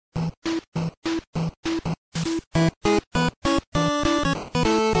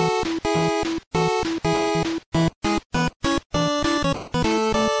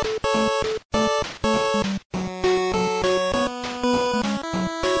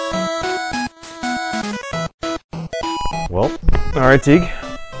Well, all right, Teague.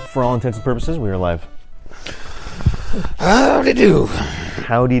 For all intents and purposes, we are live. Howdy do.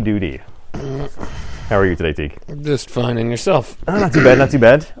 Howdy doody. How are you today, Teague? Just fine, and yourself? Not too bad, not too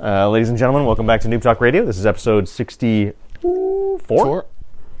bad. Ladies and gentlemen, welcome back to Noob Talk Radio. This is episode 64.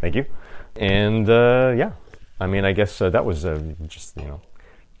 Thank you. And, yeah. I mean, I guess that was just,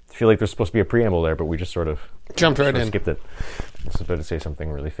 I feel like there's supposed to be a preamble there, but we just sort of jumped right in. Skipped it. I was about to say something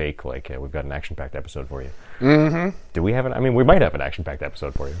really fake, like we've got an action-packed episode for you. Mm-hmm. Do we have an? I mean, we might have an action-packed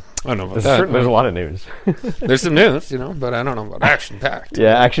episode for you. I don't know about that. There's a lot of news. There's some news, but I don't know about action-packed.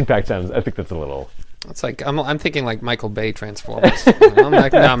 Yeah, action-packed sounds. I think that's a little. It's like I'm thinking like Michael Bay Transformers. I'm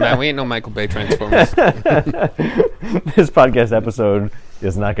like, no, man, we ain't no Michael Bay Transformers. This podcast episode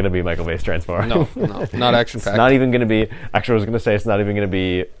is not going to be Michael Bay's Transformers. No, not action-packed. It's not even going to be. Actually, I was going to say it's not even going to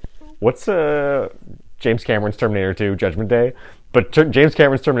be. What's James Cameron's Terminator 2 Judgment Day? But James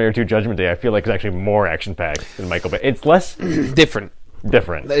Cameron's Terminator 2 Judgment Day, I feel like, is actually more action-packed than Michael Bay. It's less different.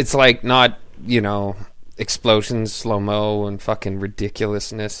 It's like not explosions, slow-mo, and fucking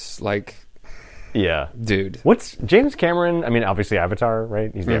ridiculousness. Like, yeah, dude. What's James Cameron? I mean, obviously Avatar,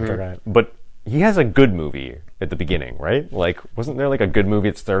 right? He's the Avatar guy, but he has a good movie at the beginning, right? Like, wasn't there like a good movie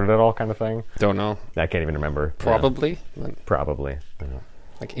that started it all, kind of thing? Don't know. I can't even remember. Probably. Yeah. Probably. Yeah.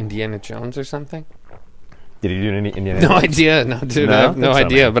 Like Indiana Jones or something? Did he do any Indiana No Jones? idea. No, dude, No? I have no That's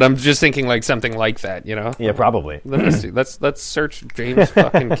idea. something. But I'm just thinking like something like that, Yeah, probably. Let me see. Let's search James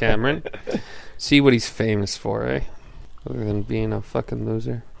fucking Cameron. See what he's famous for, eh? Other than being a fucking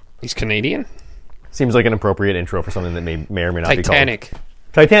loser. He's Canadian? Seems like an appropriate intro for something that may or may not be called.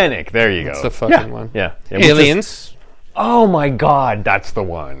 Titanic. There you go. That's the fucking one. Yeah. Aliens. Oh my God, that's the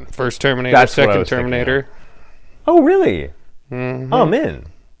one. First Terminator, That's what I second was thinking Terminator. Oh, really? Mm-hmm. Oh, I'm in.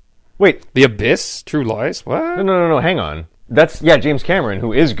 Wait. The Abyss? True Lies? What? No. Hang on. That's James Cameron,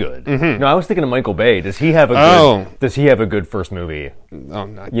 who is good. Mm-hmm. No, I was thinking of Michael Bay. Does he have a good first movie? Oh,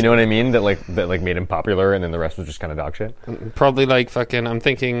 not You know what I mean? That made him popular, and then the rest was just kind of dog shit. Probably like fucking. I'm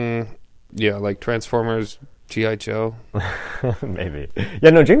thinking, like Transformers, G.I. Joe. Maybe. Yeah.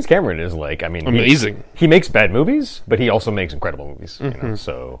 No, James Cameron is amazing. He makes bad movies, but he also makes incredible movies. Mm-hmm.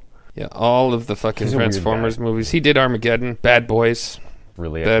 So. Yeah, all of the fucking Transformers movies. He did Armageddon, Bad Boys.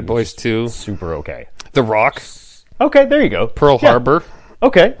 Really, Bad Boys 2. Super okay. The Rock. Okay, there you go. Pearl Harbor.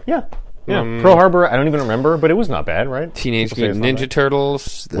 Okay, yeah. Pearl Harbor, I don't even remember, but it was not bad, right? Teenage Mutant Ninja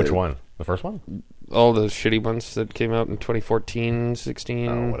Turtles. Which one? The first one? All the shitty ones that came out in 2014, 16.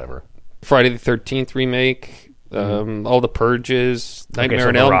 Oh, whatever. Friday the 13th remake. All the Purges. Nightmare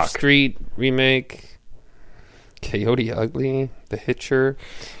on Elm Street remake. Coyote Ugly. The Hitcher.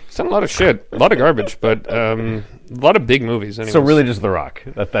 He's done a lot of shit, a lot of garbage, but a lot of big movies. Anyways. So really, just The Rock.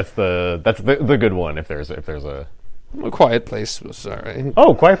 That's the good one. If there's a Quiet Place was alright.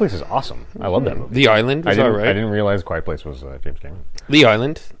 Oh, Quiet Place is awesome. I love that movie. The Island was alright. I didn't realize Quiet Place was James Cameron. The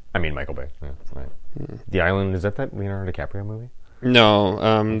Island. I mean Michael Bay. Yeah, right. The Island, is that Leonardo DiCaprio movie?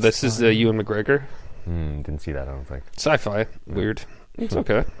 No, this is Ewan McGregor. Didn't see that. I don't think. Sci-fi. Weird. It's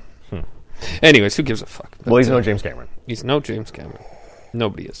okay. Anyways, who gives a fuck? Well, he's no James Cameron. He's no James Cameron.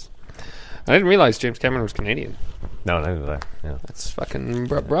 Nobody is. I didn't realize James Cameron was Canadian. No, neither did I. Yeah. That's fucking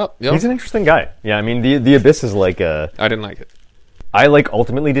bruh. Yep. He's an interesting guy. Yeah, I mean, the Abyss is like a... I didn't like it. I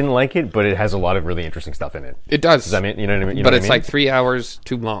ultimately didn't like it, but it has a lot of really interesting stuff in it. It does. Does that mean, you know what I mean? But it's like 3 hours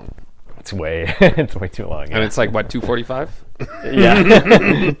too long. It's way too long. Yeah. And it's like, what, 2:45?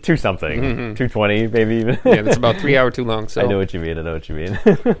 Yeah. 2 something. 2:20 maybe even. Yeah, it's about 3 hour too long. So I know what you mean.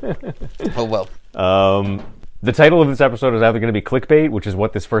 Oh, well. The title of this episode is either going to be clickbait, which is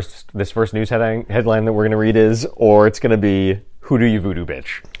what this first news headline that we're going to read is, or it's going to be "Who do you voodoo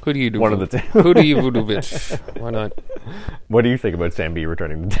bitch?" Who do you do? One of the two. Who do you voodoo bitch? Why not? What do you think about Sam B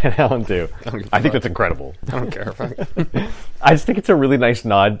returning to Dead Island 2? I think that's incredible. I don't care. I just think it's a really nice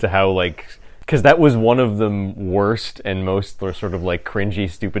nod to how because that was one of the worst and most sort of cringy,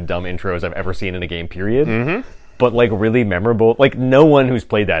 stupid, dumb intros I've ever seen in a game. Period. Mm-hmm. But really memorable. No one who's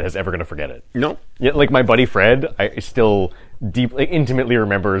played that is ever going to forget it. No. Yeah, my buddy Fred, I still deeply, intimately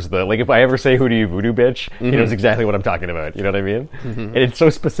remembers if I ever say "Who do you voodoo bitch," he knows exactly what I'm talking about. You know what I mean? Mm-hmm. And it's so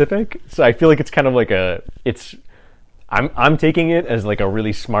specific. So I feel like it's kind of I'm taking it as a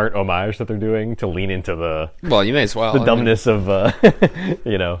really smart homage that they're doing to lean into the... Well, you may as well. The dumbness of,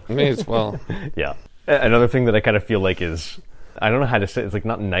 You may as well. Yeah. Another thing that I kind of feel is... I don't know how to say it. It's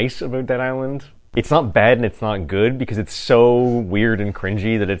not nice about Dead Island. It's not bad and it's not good because it's so weird and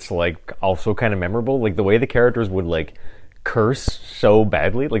cringy that it's also kind of memorable. The way the characters would curse so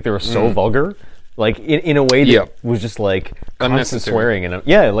badly, they were so vulgar, in a way that was just constant swearing. And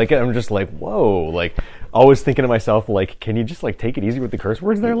I'm just whoa, always thinking to myself, like, can you just like take it easy with the curse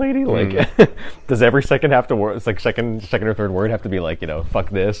words there, lady? Like, does every second have to word? It's like second or third word have to be like, fuck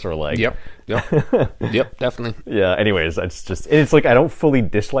this or like. Yep, definitely. Yeah. Anyways, it's like I don't fully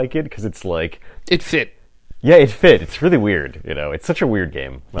dislike it because it's like it fit. Yeah, it fit. It's really weird. It's such a weird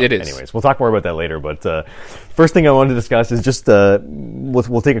game. Well, it is. Anyways, we'll talk more about that later. But first thing I wanted to discuss is just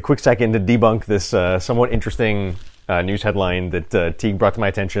we'll take a quick second to debunk this somewhat interesting news headline that Teague brought to my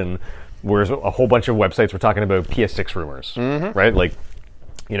attention, where a whole bunch of websites were talking about PS6 rumors, right? Like,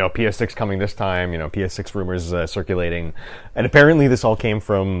 PS6 coming this time, PS6 rumors circulating. And apparently this all came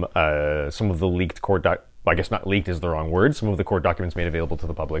from some of the leaked court I guess not leaked is the wrong word. Some of the court documents made available to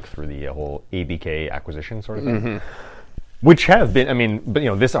the public through the whole ABK acquisition sort of thing. Which have been, but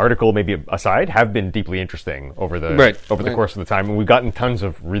this article maybe aside, have been deeply interesting over the course of the time, and we've gotten tons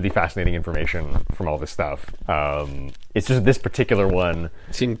of really fascinating information from all this stuff. It's just this particular one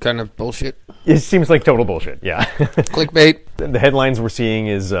seemed kind of bullshit. It seems like total bullshit. Yeah, clickbait. The headlines we're seeing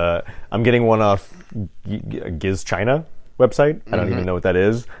is I'm getting one off Giz China website. I don't even know what that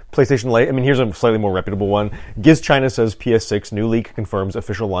is. PlayStation Lite. Here's a slightly more reputable one. Giz China says PS6 new leak confirms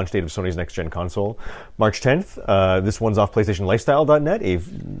official launch date of Sony's next-gen console, March 10th. This one's off PlayStationLifestyle.net, a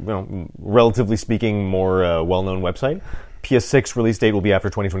relatively speaking more well-known website. PS6 release date will be after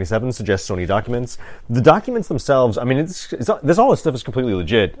 2027, suggests Sony documents. The documents themselves, all this stuff is completely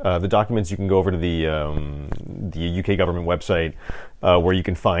legit. The documents, you can go over to the UK government website, where you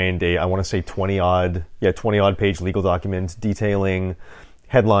can find I want to say 20 odd page legal document detailing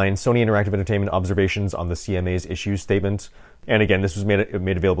headlines, Sony Interactive Entertainment observations on the CMA's issues statement. And again, this was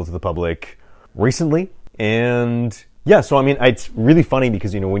made available to the public recently. And yeah, so it's really funny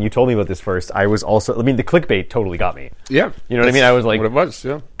because, when you told me about this first, I was also, the clickbait totally got me. Yeah. You know what I mean? I was like, what it was,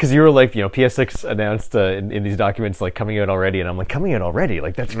 yeah. Because you were like, PS6 announced in these documents, like, coming out already. And I'm like, coming out already?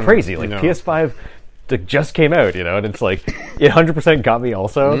 Like, that's crazy. Like, PS5 just came out, and it's like, it 100% got me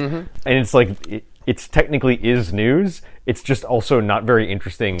also. And it's like, it's technically is news. It's just also not very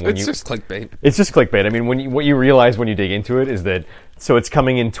interesting. It's just clickbait. It's just clickbait. What you realize when you dig into it is that, so it's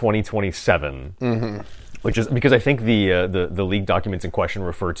coming in 2027. Which is because I think the leaked documents in question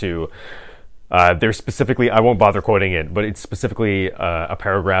refer to there's specifically, I won't bother quoting it, but it's specifically a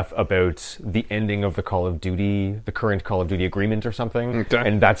paragraph about the ending of the current Call of Duty agreement or something,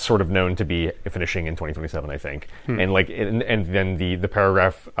 and that's sort of known to be finishing in 2027, I think. And then the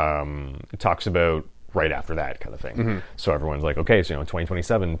paragraph talks about right after that kind of thing. So everyone's like, okay, so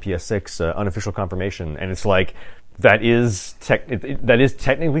 2027 PS6 unofficial confirmation, and it's like, that is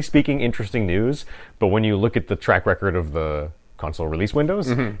technically speaking interesting news, but when you look at the track record of the console release windows,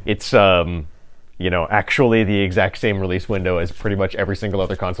 it's actually the exact same release window as pretty much every single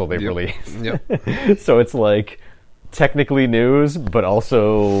other console they've released. So it's like technically news, but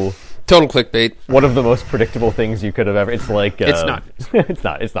also total clickbait. One of the most predictable things you could have ever. It's like it's not.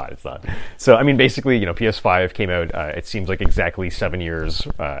 It's not. So basically, PS5 came out. It seems like exactly 7 years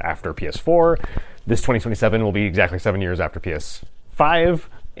after PS4. This 2027 will be exactly 7 years after PS5,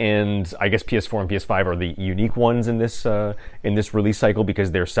 and I guess PS4 and PS5 are the unique ones in this release cycle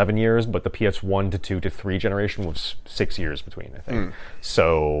because they're 7 years, but the PS1 to 2 to 3 generation was 6 years between, I think.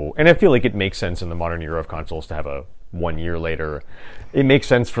 So, and I feel like it makes sense in the modern era of consoles to have a 1 year later. It makes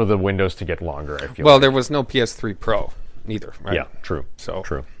sense for the windows to get longer, I feel. Well, there was no PS3 Pro either, right? Yeah, true. So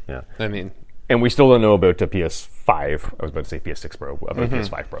true. Yeah. And we still don't know about the PS5. I was about to say PS6 Pro, about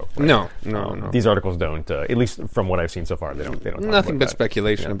PS5 Pro. Right? No. These articles don't, at least from what I've seen so far, they don't talk nothing but that.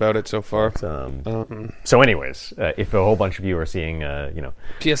 speculation about it so far. So anyways, if a whole bunch of you are seeing,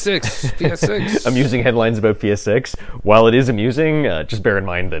 PS6, amusing headlines about PS6, while it is amusing, just bear in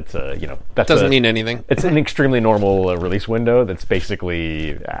mind that, that doesn't mean anything. It's an extremely normal release window that's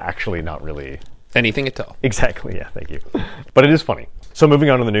basically actually not really anything at all. Exactly, yeah, thank you. But it is funny. So moving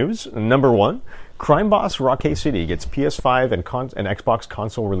on to the news, number 1, crime boss Rockay City gets PS5 and Xbox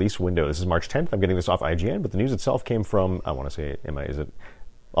console release window. This is March 10th. I'm getting this off IGN, but the news itself came from, I want to say,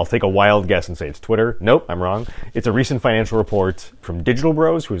 I'll take a wild guess and say it's Twitter. Nope, I'm wrong. It's a recent financial report from Digital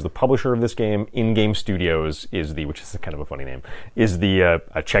Bros, who is the publisher of this game. In-Game Studios which is kind of a funny name, is the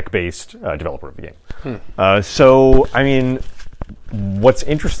a Czech-based developer of the game. So, what's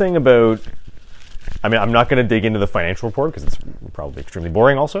interesting about... I'm not going to dig into the financial report because it's probably extremely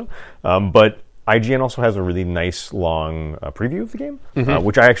boring also. But IGN also has a really nice long preview of the game,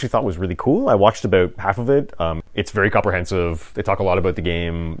 which I actually thought was really cool. I watched about half of it. It's very comprehensive. They talk a lot about the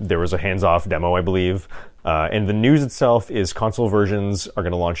game. There was a hands-off demo, I believe. And the news itself is console versions are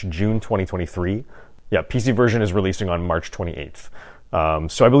going to launch June 2023. Yeah, PC version is releasing on March 28th.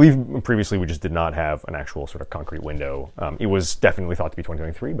 So I believe previously we just did not have an actual sort of concrete window. It was definitely thought to be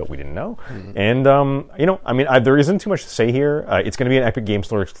 2023, but we didn't know. And, there isn't too much to say here. It's going to be an Epic Game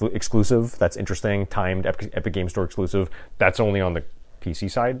Store exclusive. That's interesting. Timed Epic Game Store exclusive. That's only on the PC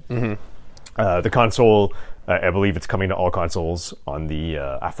side. The console, I believe it's coming to all consoles on the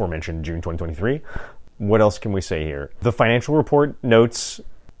aforementioned June 2023. What else can we say here? The financial report notes,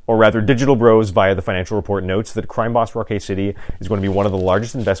 or rather Digital Bros via the financial report notes, that Crime Boss for Arcade City is going to be one of the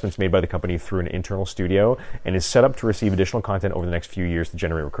largest investments made by the company through an internal studio and is set up to receive additional content over the next few years to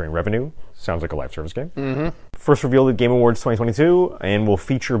generate recurring revenue. Sounds like a live service game. First revealed at Game Awards 2022 and will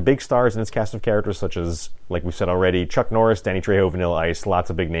feature big stars in its cast of characters such as, like we've said already, Chuck Norris, Danny Trejo, Vanilla Ice, lots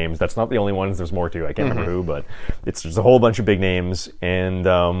of big names. That's not the only ones. There's more too. I can't remember who, but there's a whole bunch of big names. And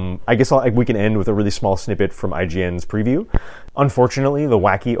I guess we can end with a really small snippet from IGN's preview. Unfortunately, the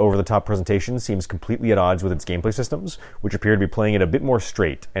wacky, over-the-top presentation seems completely at odds with its gameplay systems, which appear to be playing it a bit more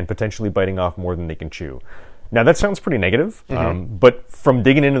straight and potentially biting off more than they can chew. Now, that sounds pretty negative, but from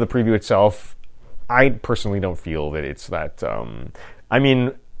digging into the preview itself, I personally don't feel that it's that...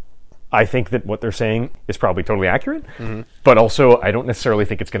 I think that what they're saying is probably totally accurate, but also I don't necessarily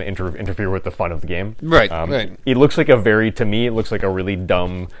think it's going to interfere with the fun of the game. Right. It looks like to me, it looks like a really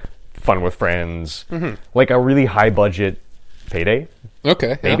dumb fun with friends, like a really high-budget Payday.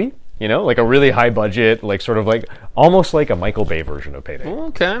 Okay. Maybe? Yeah. Like a really high-budget, like sort of like, almost like a Michael Bay version of Payday.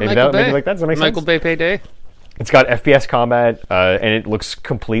 Okay, maybe like that. Does that make sense? Michael Bay Payday. It's got FPS combat, and it looks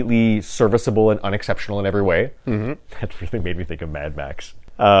completely serviceable and unexceptional in every way. That really made me think of Mad Max.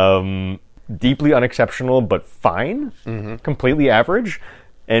 Deeply unexceptional, but fine. Completely average.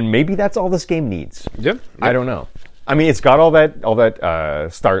 And maybe that's all this game needs. Yep. I don't know. I mean, it's got all that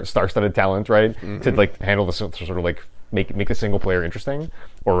star-studded talent, right? To like handle the sort of like make the single player interesting,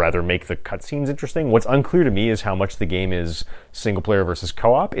 or rather make the cutscenes interesting. What's unclear to me is how much the game is single player versus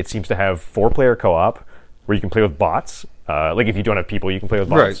co-op. It seems to have 4-player co-op where you can play with bots. Like if you don't have people, you can play with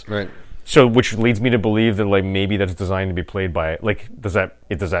bots. Right. So, which leads me to believe that like maybe that's designed to be played by like does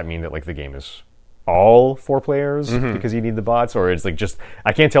that mean that like the game is all 4 players because you need the bots, or it's like just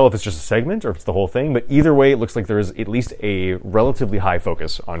I can't tell if it's just a segment or if it's the whole thing, but either way it looks like there is at least a relatively high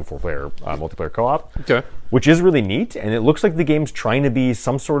focus on 4-player multiplayer co-op, which is really neat, and it looks like the game's trying to be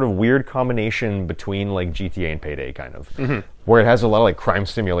some sort of weird combination between like GTA and Payday kind of, where it has a lot of like crime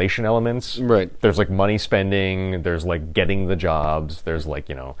simulation elements. There's like money spending, there's like getting the jobs, there's like,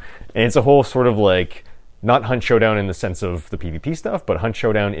 and it's a whole sort of like not Hunt Showdown in the sense of the PvP stuff, but Hunt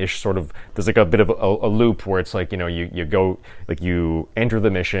Showdown-ish sort of, there's like a bit of a loop where it's like, you go, like you enter the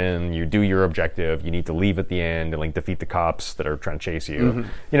mission, you do your objective, you need to leave at the end and like defeat the cops that are trying to chase you.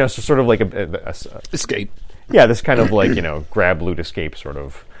 So sort of like a escape. Yeah, this kind of like, grab, loot, escape sort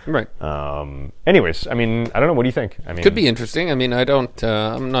of. Right. Anyways, I mean, I don't know, what do you think? I mean, could be interesting. I mean,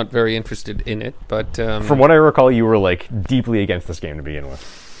 I'm not very interested in it, but... from what I recall, you were like deeply against this game to begin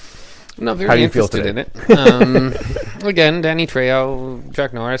with. I'm not very interested in it. Again, Danny Trejo,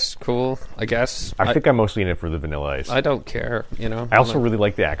 Chuck Norris, cool, I guess. I think I'm mostly in it for the Vanilla Ice. I don't care, I also really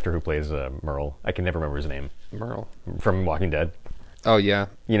like the actor who plays Merle. I can never remember his name. Merle. From Walking Dead. Oh, yeah.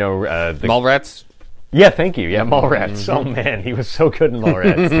 Mallrats? Yeah, thank you. Yeah, Mallrats. Oh, man, he was so good in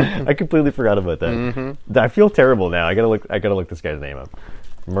Mallrats. I completely forgot about that. I feel terrible now. I gotta look this guy's name up.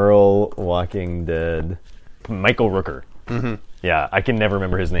 Merle, Walking Dead. Michael Rooker. Yeah, I can never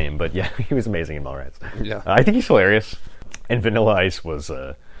remember his name, but yeah, he was amazing in Mallrats. Yeah. I think he's hilarious. And Vanilla Ice was,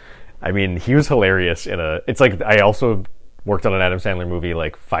 he was hilarious it's like, I also worked on an Adam Sandler movie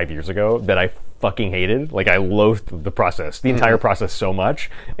like 5 years ago that I fucking hated. Like, I loathed the process, the entire process so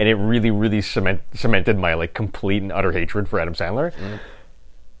much, and it really, really cemented my like complete and utter hatred for Adam Sandler.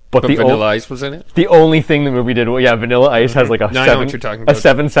 But Vanilla Ice was in it? The only thing the movie did, Vanilla Ice has like a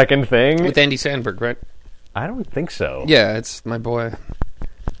 7-second thing. With Andy Samberg, right? I don't think so. Yeah, it's my boy.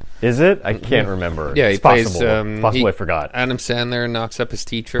 Is it? I can't remember. Yeah, it's possible. It's possible I forgot. Adam Sandler knocks up his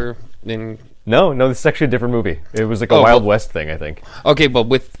teacher in... No, this is actually a different movie. It was like a Wild West thing, I think. Okay, but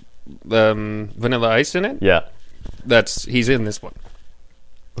with Vanilla Ice in it? Yeah. He's in this one.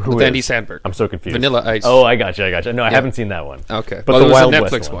 Who with is? Andy Samberg. I'm so confused. Vanilla Ice. Oh, I gotcha. No, I haven't seen that one. Okay. But the Wild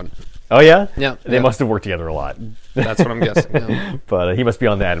Netflix West one. Oh, yeah? Yeah. They must have worked together a lot. That's what I'm guessing. Yeah. But he must be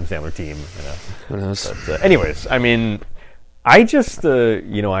on the Adam Sandler team. Who knows? But, anyways, I mean, I just,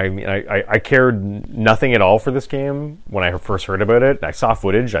 I cared nothing at all for this game when I first heard about it. I saw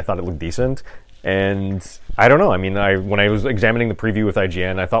footage. I thought it looked decent. And I don't know. I mean, when I was examining the preview with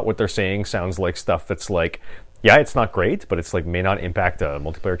IGN, I thought what they're saying sounds like stuff that's like, yeah, it's not great, but it's like may not impact a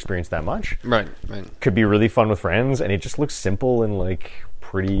multiplayer experience that much. Right. Could be really fun with friends, and it just looks simple and like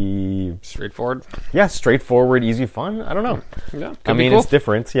pretty straightforward. Yeah, straightforward, easy fun. I don't know. Yeah, I mean, it's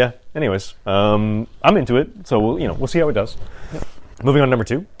different. Yeah. Anyways, I'm into it, so we'll see how it does. Yeah. Moving on to number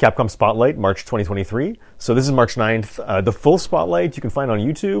 2, Capcom Spotlight, March 2023. So this is March 9th. The full Spotlight you can find on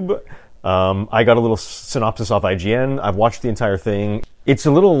YouTube. I got a little synopsis off IGN. I've watched the entire thing. It's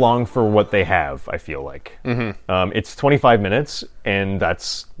a little long for what they have, I feel like. Mm-hmm. It's 25 minutes, and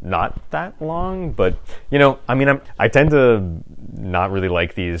that's not that long. But, I tend to not really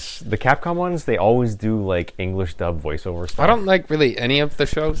like the Capcom ones. They always do, like, English dub voiceover stuff. I don't like really any of the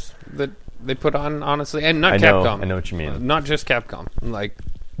shows that they put on, honestly. And not Capcom. I know what you mean. Not just Capcom. Like,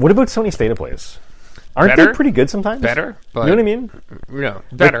 what about Sony State of Plays? Aren't they pretty good sometimes? Better. But, you know what I mean? No,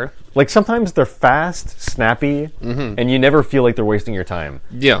 better. Like sometimes they're fast, snappy, and you never feel like they're wasting your time.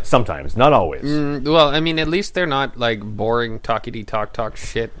 Yeah. Sometimes, not always. Well, I mean, at least they're not like boring talky-talk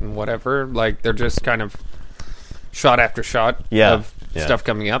shit and whatever. Like, they're just kind of shot after shot of stuff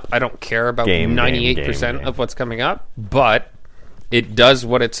coming up. I don't care about 98% of what's coming up, but it does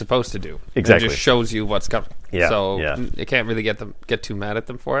what it's supposed to do. Exactly. It just shows you what's coming. Yeah. So you can't really get too mad at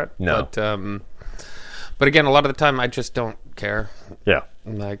them for it. No. But again, a lot of the time, I just don't care. Yeah.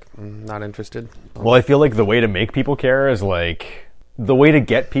 I'm like, not interested. Well, I feel like the way to make people care is like, the way to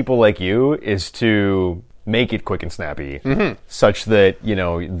get people like you is to make it quick and snappy, such that,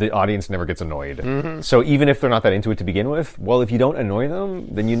 the audience never gets annoyed. So even if they're not that into it to begin with, well, if you don't annoy them,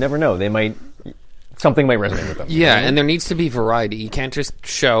 then you never know. Something might resonate with them. Yeah, and there needs to be variety. You can't just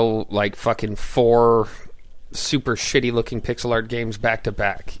show, like, fucking 4 super shitty looking pixel art games back to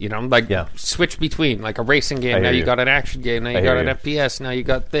back, switch between, like a racing game, now you got an action game, now you got an FPS, now you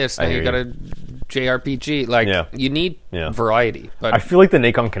got this, now you got a JRPG, you need variety. But I feel like the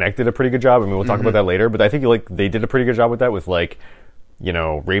Nacon Connect did a pretty good job. I mean, we'll talk about that later, but I think like they did a pretty good job with that, with like,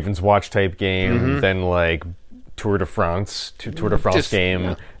 Raven's Watch type game, then like Tour de France game.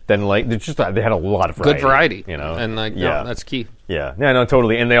 Yeah. Then like they had a lot of variety, good variety, and like that's key. Yeah, no,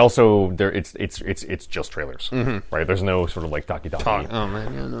 totally. And they also it's just trailers, right? There's no sort of like talkie-talkie. Oh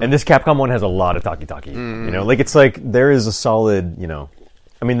man, yeah, no. And this Capcom one has a lot of talkie-talkie. It's like there is a solid,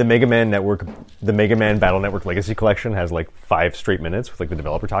 I mean, the Mega Man Battle Network Legacy Collection has like 5 straight minutes with like the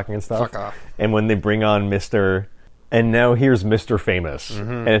developer talking and stuff. Fuck off. And when they bring on and now here's Mr. Famous,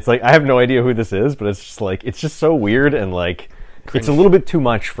 and it's like I have no idea who this is, but it's just so weird and like. Cringe. It's a little bit too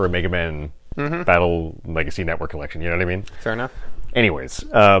much for a Mega Man Battle Legacy Network collection. You know what I mean? Fair enough. Anyways,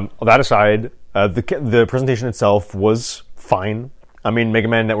 that aside, the presentation itself was fine. I mean, Mega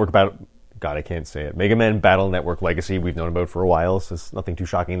Man Network Battle... God, I can't say it. Mega Man Battle Network Legacy we've known about for a while, so there's nothing too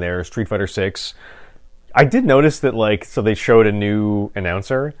shocking there. Street Fighter 6. I did notice that, so they showed a new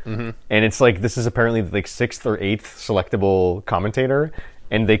announcer, and it's like, this is apparently the 6th or 8th selectable commentator,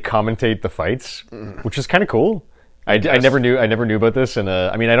 and they commentate the fights, which is kind of cool. I never knew about this, and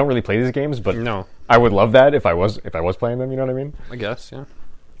I mean, I don't really play these games, but no. I would love that if I was playing them. You know what I mean? I guess, yeah.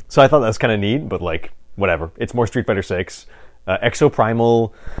 So I thought that was kind of neat, but like whatever. It's more Street Fighter 6.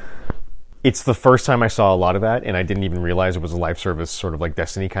 Exoprimal. It's the first time I saw a lot of that, and I didn't even realize it was a live service, sort of like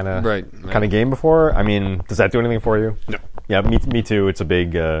Destiny kind of game before. I mean, does that do anything for you? No. Yeah, me too. It's a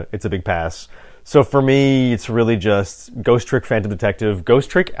big pass. So for me, it's really just Ghost Trick Phantom Detective.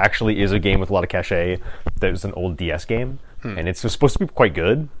 Ghost Trick actually is a game with a lot of cachet. That was an old DS game, and it's supposed to be quite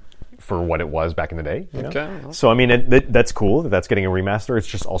good for what it was back in the day. Okay. Well. So I mean, that's cool. That's getting a remaster. It's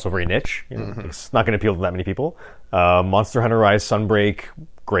just also very niche. It's not going to appeal to that many people. Monster Hunter Rise Sunbreak,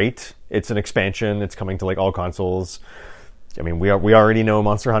 great. It's an expansion. It's coming to like all consoles. I mean, we already know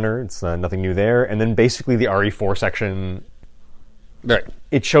Monster Hunter. It's nothing new there. And then basically the RE4 section. Right.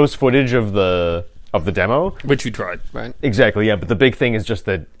 It shows footage of the demo, which you tried, right? Exactly, yeah. But the big thing is just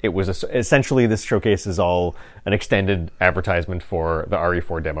that it was essentially this showcase is all an extended advertisement for the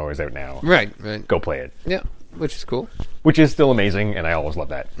RE4 demo is out now. Right. Go play it. Yeah, which is cool. Which is still amazing, and I always love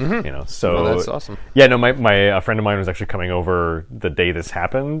that. So that's awesome. Yeah, no, a friend of mine was actually coming over the day this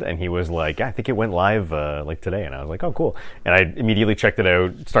happened, and he was like, "Yeah, I think it went live like today," and I was like, "Oh, cool!" And I immediately checked it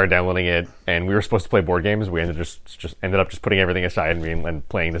out, started downloading it, and we were supposed to play board games. We ended up putting everything aside and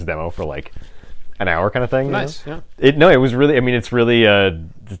playing this demo for like an hour, kind of thing. Nice, yeah. It was really. I mean, it's really.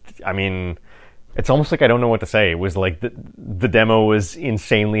 I mean. It's almost like I don't know what to say. It was like the demo was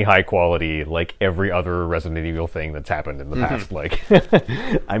insanely high quality, like every other Resident Evil thing that's happened in the past. Like,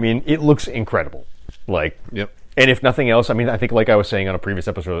 I mean, it looks incredible. Like, yep. And if nothing else, I mean, I think like I was saying on a previous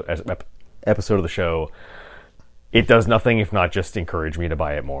episode of the show, it does nothing if not just encourage me to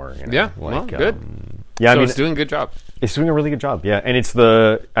buy it more. Yeah, like, well, good. Yeah, so I mean, it's doing a good job. It's doing a really good job. Yeah, and it's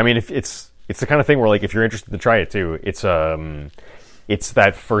the kind of thing where like if you're interested to try it too, it's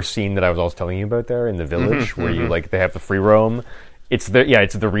that first scene that I was always telling you about there in the village where you like they have the free roam, it's the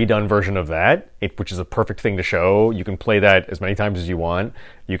redone version of that, which is a perfect thing to show. You can play that as many times as you want.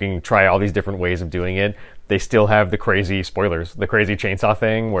 You can try all these different ways of doing it. They still have the crazy spoilers, the crazy chainsaw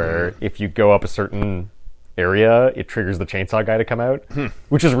thing, where if you go up a certain area, it triggers the chainsaw guy to come out,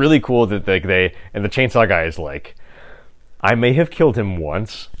 which is really cool. That the chainsaw guy is like, I may have killed him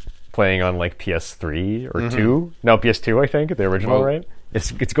once playing on like PS3 or 2. No, PS2, I think, the original, right?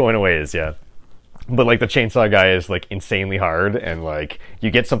 It's going away, yeah. But like the chainsaw guy is like insanely hard, and like you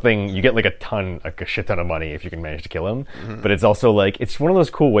get like a shit ton of money if you can manage to kill him. But it's also like, it's one of those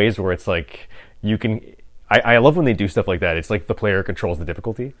cool ways where it's like you can. I love when they do stuff like that. It's like the player controls the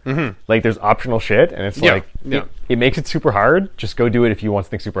difficulty. Like there's optional shit, and it's it makes it super hard. Just go do it if you want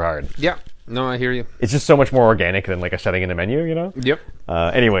something super hard. Yeah. No, I hear you. It's just so much more organic than like a setting in a menu, you know? Yep.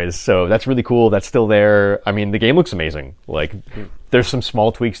 Anyways, so that's really cool. That's still there. I mean, the game looks amazing. Like, there's some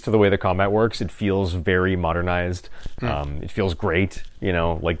small tweaks to the way the combat works. It feels very modernized. It feels great. You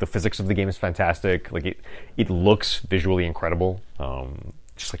know, like the physics of the game is fantastic. Like it looks visually incredible.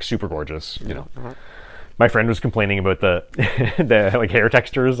 Just like super gorgeous. You know. My friend was complaining about the like hair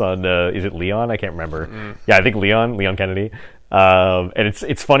textures on is it Leon? I can't remember. Yeah, I think Leon Kennedy. And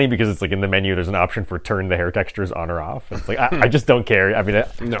it's funny because it's like in the menu there's an option for turn the hair textures on or off. It's like I just don't care. I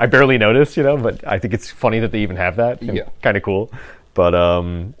mean, I barely notice, you know, but I think it's funny that they even have that. Kind of cool. But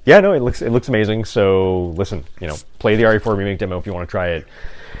it looks amazing. So listen, you know, play the RE4 remake demo if you want to try it.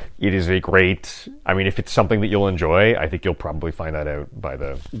 It is a great. I mean, if it's something that you'll enjoy, I think you'll probably find that out by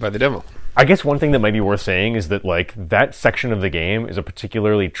the demo. I guess one thing that might be worth saying is that like that section of the game is a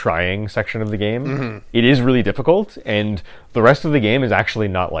particularly trying section of the game. It is really difficult, and the rest of the game is actually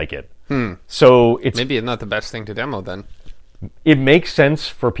not like it. So it's maybe not the best thing to demo then. It makes sense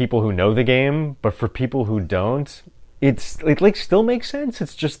for people who know the game, but for people who don't, it like still makes sense.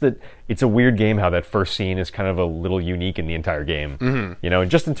 It's just that it's a weird game how that first scene is kind of a little unique in the entire game. You know,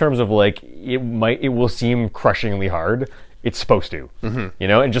 just in terms of like it will seem crushingly hard. It's supposed to, you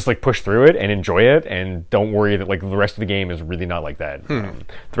know, and just like push through it and enjoy it, and don't worry that like the rest of the game is really not like that. The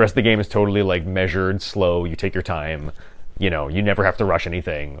rest of the game is totally like measured, slow. You take your time. You know, you never have to rush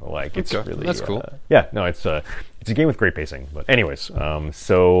anything. Like it's really that's cool. It's a game with great pacing. But anyways,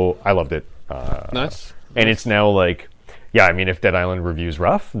 so I loved it. Nice. And it's now like, yeah, I mean, if Dead Island review's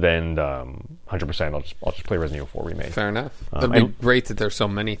rough, then 100% I'll just play Resident Evil 4 Remake. Fair enough. It'd be great that there's so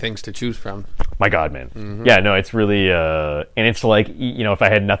many things to choose from. My God, man. Yeah, no, it's really, and it's like, you know, if I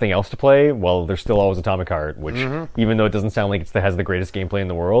had nothing else to play, well, there's still always Atomic Heart, which, even though it doesn't sound like it has the greatest gameplay in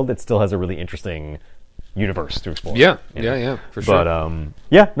the world, it still has a really interesting universe to explore. Yeah, you know? yeah, for sure.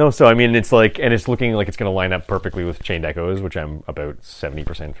 But, so I mean, it's like, and it's looking like it's going to line up perfectly with Chained Echoes, which I'm about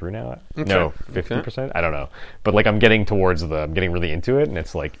 70% through now. Okay. No, 50%? Okay. I don't know. But like, I'm getting really into it, and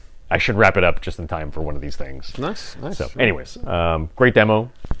it's like, I should wrap it up just in time for one of these things. Nice. So, anyways, great demo.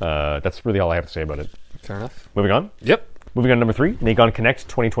 That's really all I have to say about it. Fair enough. Moving on? Yep. Moving on to number 3, Nacon Connect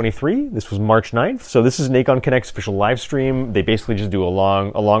 2023. This was March 9th. So this is Nacon Connect's official live stream. They basically just do a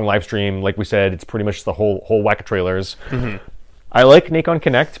long live stream. Like we said, it's pretty much the whole whack of trailers. I like Nacon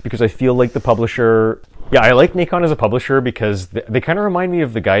Connect because I feel like the publisher... Yeah, I like Nacon as a publisher because they kind of remind me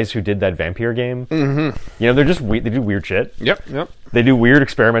of the guys who did that Vampire game. You know, they're just they do weird shit. Yep. They do weird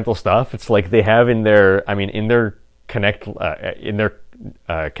experimental stuff. It's like they have in their Connect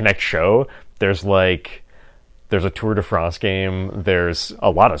Connect show, there's a Tour de France game. There's a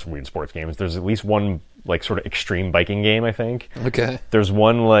lot of weird sports games. There's at least one like sort of extreme biking game, I think. Okay. There's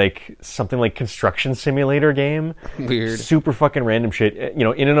one like something like construction simulator game. Weird. Super fucking random shit. You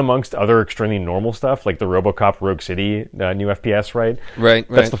know, in and amongst other extremely normal stuff like the RoboCop Rogue City new FPS, right? Right.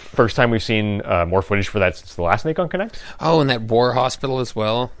 That's the first time we've seen more footage for that since the last Nacon Connect. Oh, and that War Hospital as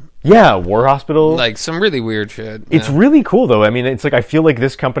well. Yeah, War Hospital. Like some really weird shit. It's really cool though. I mean, it's like I feel like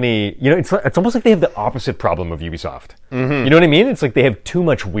this company, you know, it's almost like they have the opposite problem of Ubisoft. You know what I mean? It's like they have too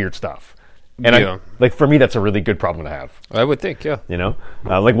much weird stuff. And like for me, that's a really good problem to have. I would think, yeah. You know,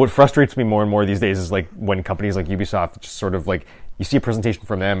 like what frustrates me more and more these days is like when companies like Ubisoft just sort of like you see a presentation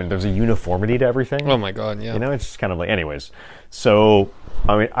from them and there's a uniformity to everything. Oh my God, yeah. You know, it's just kind of like, anyways. So,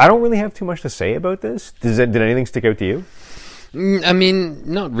 I mean, I don't really have too much to say about this. Did anything stick out to you? I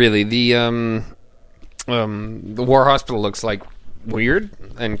mean, not really. The War Hospital looks like weird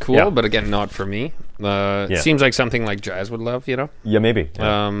and cool, but again, not for me. Seems like something like Jazz would love, you know? Yeah, maybe.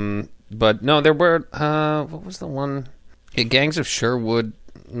 Yeah. But no, there were, what was the one? Gangs of Sherwood,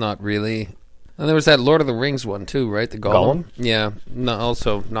 not really. And there was that Lord of the Rings one too, right? The Gollum? Yeah, no,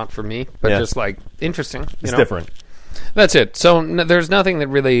 also not for me, but just like interesting. It's different. That's it. So there's nothing that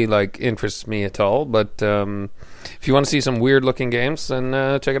really like interests me at all, but if you want to see some weird looking games, then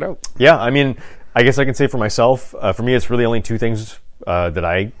check it out. Yeah, I mean, I guess I can say for myself, for me, it's really only two things that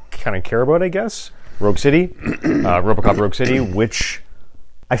I kind of care about, I guess. Rogue City, RoboCop Rogue City, which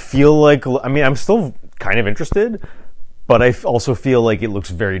I feel like, I mean, I'm still kind of interested, but I also feel like it looks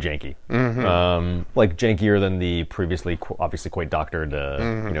very janky. Like jankier than the previously, obviously quite doctored,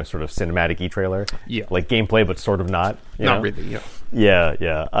 sort of cinematic-y trailer. Yeah. Like gameplay, but sort of not. Not really, yeah.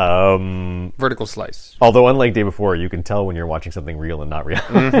 Yeah. Vertical slice. Although, unlike Day Before, you can tell when you're watching something real and not real.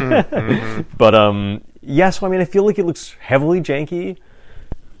 But, so I mean, I feel like it looks heavily janky.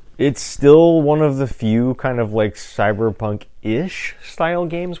 It's still one of the few kind of like cyberpunk-ish style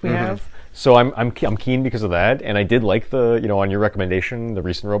games we have. So I'm keen because of that, and I did like the, on your recommendation, the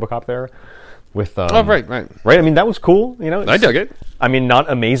recent RoboCop there. With right. I mean, that was cool. I dug it. I mean, not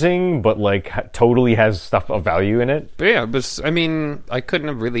amazing, but like totally has stuff of value in it. But yeah, I couldn't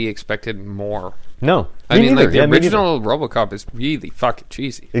have really expected more. No, I mean, like the original RoboCop is really fucking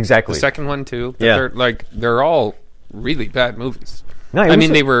cheesy. Exactly. The second one too. Yeah. They're all really bad movies. No,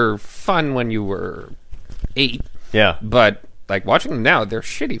 they were fun when you were 8. Yeah. But like watching them now, they're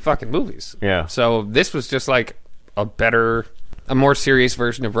shitty fucking movies. Yeah. So this was just like a more serious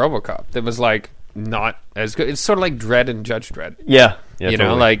version of RoboCop that was like not as good. It's sort of like Dredd and Judge Dredd. Yeah.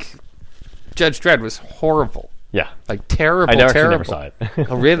 Totally. Like Judge Dredd was horrible. Yeah. Like terrible. I terrible. never saw it.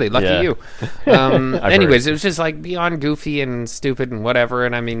 Oh, really? Lucky Yeah. you. Anyways, it was just like beyond goofy and stupid and whatever.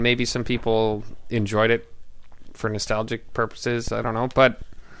 And I mean, maybe some people enjoyed it for nostalgic purposes. I don't know, but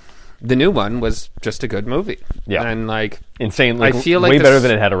the new one was just a good movie. Yeah. And like insane. Like, I feel like way better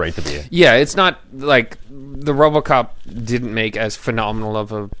than it had a right to be. Yeah, it's not like the RoboCop didn't make as phenomenal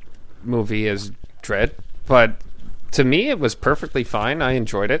of a movie as Dredd, but to me it was perfectly fine. I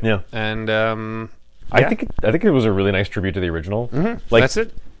enjoyed it. Yeah. And I think it was a really nice tribute to the original. Like, that's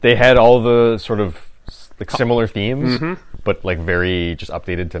it. They had all the sort of like similar themes, but like very just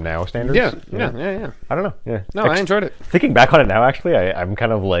updated to now standards. Yeah. I don't know. Yeah. No, I enjoyed it. Thinking back on it now, actually, I'm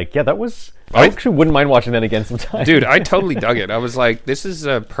kind of like, that was. I actually wouldn't mind watching that again sometime. Dude, I totally dug it. I was like, this is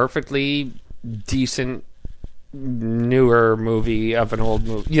a perfectly decent newer movie of an old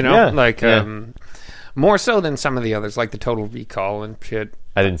movie. More so than some of the others, like the Total Recall and shit.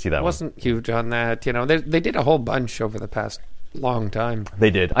 I didn't see that. Wasn't huge on that. They did a whole bunch over the past long time. They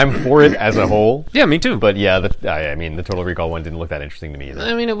did. I'm for it as a whole. Yeah, me too. But yeah, the Total Recall one didn't look that interesting to me either.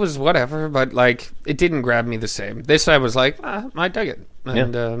 I mean, it was whatever, but like, it didn't grab me the same. This I was like, I dug it.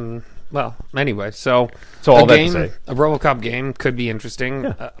 And well, anyway, so all that to say, a RoboCop game could be interesting.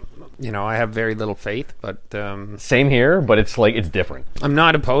 Yeah. I have very little faith, but same here. But it's like it's different. I'm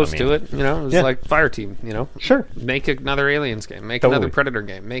not opposed to it. It's like Fireteam. Sure. Make another Aliens game. Make another Predator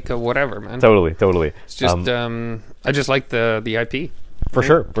game. Make a whatever, man. Totally. It's just I just like the IP. For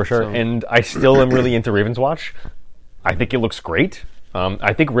sure. So. And I still am really into Ravenswatch. I think it looks great.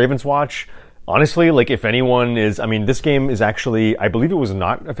 I think Ravenswatch, honestly, like if anyone is, this game is actually, I believe it was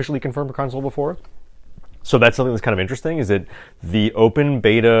not officially confirmed for console before. So that's something that's kind of interesting, is that the open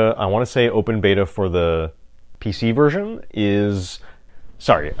beta, I want to say open beta for the PC version is,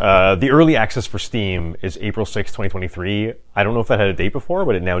 the early access for Steam is April 6, 2023. I don't know if that had a date before,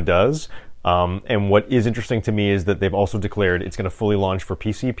 but it now does. And what is interesting to me is that they've also declared it's going to fully launch for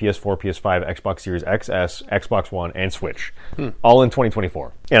PC, PS4, PS5, Xbox Series XS, Xbox One, and Switch, all in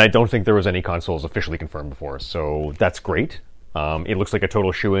 2024. And I don't think there was any consoles officially confirmed before, so that's great. It looks like a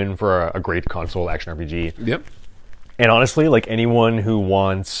total shoe-in for a great console action RPG. Yep. And honestly, like anyone who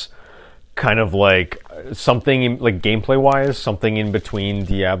wants kind of like something like gameplay-wise, something in between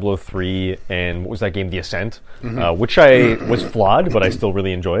Diablo 3 and what was that game, The Ascent, which I was flawed, but I still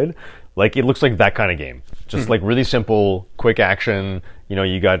really enjoyed. Like, it looks like that kind of game. Just like really simple, quick action.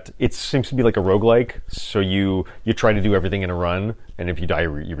 It seems to be like a roguelike. So you try to do everything in a run, and if you die,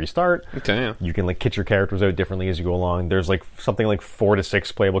 you restart. Okay, yeah. You can like kit your characters out differently as you go along. There's like something like 4 to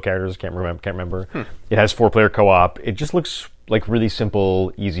 6 playable characters. Can't remember. It has 4-player co-op. It just looks like really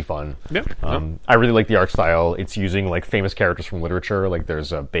simple, easy fun. Yep. I really like the art style. It's using like famous characters from literature. Like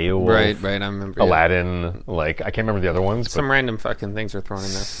there's Beowulf, right. I remember Aladdin. Like I can't remember the other ones. Some random fucking things are thrown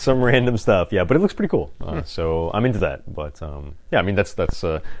in there. Some random stuff, yeah. But it looks pretty cool. So I'm into that. But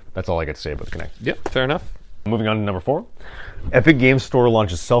that's all I got to say about the Kinect. Yep. Fair enough. Moving on to number 4. Epic Games Store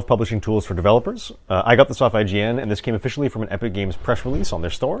launches self-publishing tools for developers. I got this off IGN, and this came officially from an Epic Games press release on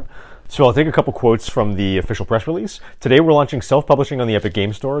their store. So I'll take a couple quotes from the official press release. Today we're launching self-publishing on the Epic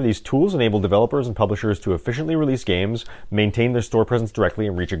Games Store. These tools enable developers and publishers to efficiently release games, maintain their store presence directly,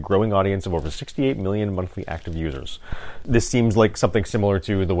 and reach a growing audience of over 68 million monthly active users. This seems like something similar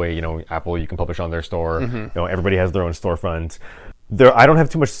to the way, Apple, you can publish on their store. Everybody has their own storefront. I don't have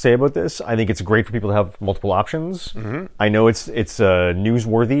too much to say about this. I think it's great for people to have multiple options. Mm-hmm. I know it's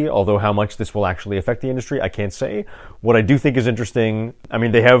newsworthy, although how much this will actually affect the industry, I can't say. What I do think is interesting, I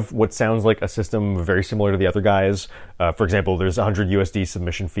mean, they have what sounds like a system very similar to the other guys. For example, there's $100 USD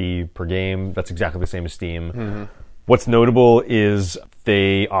submission fee per game. That's exactly the same as Steam. Mm-hmm. What's notable is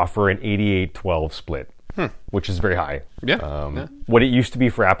they offer an 88-12 split. Which is very high. Yeah. What it used to be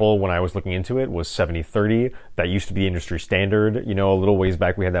for Apple when I was looking into it was 70-30. That used to be industry standard. You know, a little ways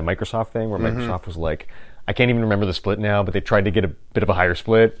back we had that Microsoft thing where Microsoft was like, I can't even remember the split now, but they tried to get a bit of a higher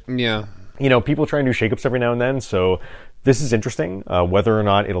split. Yeah. You know, people try and do shakeups every now and then, so this is interesting. Whether or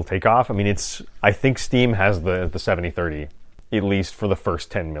not it'll take off, I mean, I think Steam has the 70-30, at least for the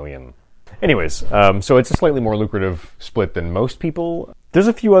first 10 million. Anyways, so it's a slightly more lucrative split than most people. There's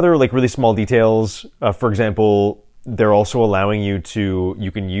a few other like really small details. For example, they're also allowing you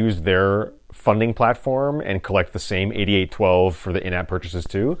can use their funding platform and collect the same 8812 for the in-app purchases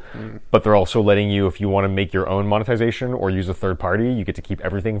too. But they're also letting you, if you want to make your own monetization or use a third party, you get to keep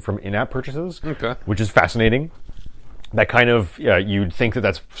everything from in-app purchases, which is fascinating. That kind of, you'd think that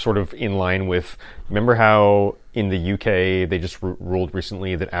that's sort of in line with, remember how in the UK they just ruled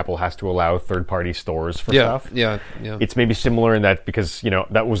recently that Apple has to allow third-party stores for stuff? Yeah. It's maybe similar in that because, you know,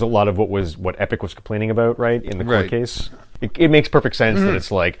 that was a lot of what Epic was complaining about, right, in the court case. It makes perfect sense that it's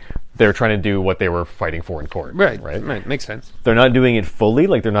like they're trying to do what they were fighting for in court. Right. Makes sense. They're not doing it fully,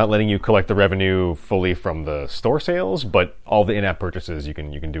 like they're not letting you collect the revenue fully from the store sales, but all the in-app purchases you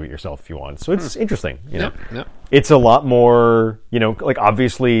can do it yourself if you want. So it's interesting, you know. Yeah. It's a lot more, you know, like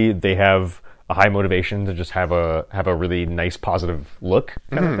obviously they have a high motivation to just have a really nice positive look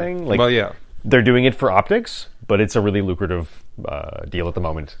kind of thing. Like, well, yeah. They're doing it for optics, but it's a really lucrative deal at the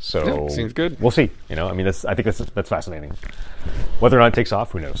moment. So seems good. We'll see. You know, I mean, I think that's fascinating. Whether or not it takes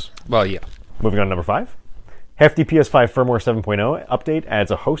off, who knows? Well, yeah. Moving on to number 5. Hefty PS5 firmware 7.0 update adds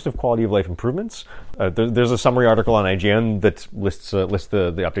a host of quality of life improvements. There's a summary article on IGN that lists the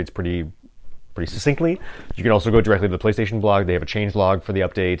updates pretty succinctly. You can also go directly to the PlayStation blog. They have a change log for the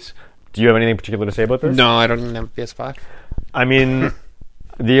updates. Do you have anything particular to say about this? No, I don't even have a PS5. I mean,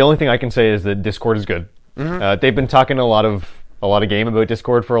 the only thing I can say is that Discord is good. They've been talking a lot of game about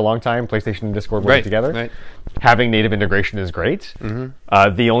Discord for a long time. PlayStation and Discord working together. Right. Having native integration is great.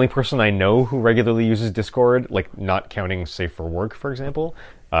 The only person I know who regularly uses Discord, like not counting Safe for Work, for example,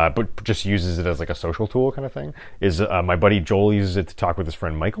 but just uses it as like a social tool kind of thing, is my buddy Joel uses it to talk with his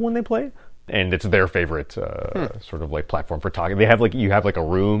friend Michael when they play. And it's their favorite sort of like platform for talking. They have like you have like a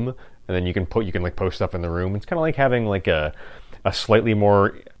room, and then you can like post stuff in the room. It's kind of like having like a slightly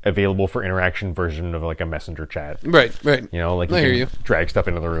more available for interaction version of like a messenger chat. Right. You know, like you can drag stuff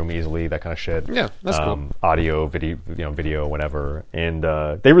into the room easily, that kind of shit. Yeah, that's cool. Audio, video, whatever. And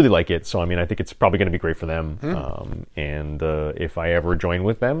they really like it. So, I mean, I think it's probably going to be great for them. And if I ever join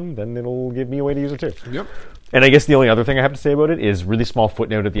with them, then it'll give me a way to use it too. Yep. And I guess the only other thing I have to say about it is really small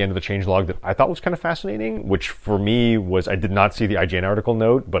footnote at the end of the changelog that I thought was kind of fascinating, which for me was, I did not see the IGN article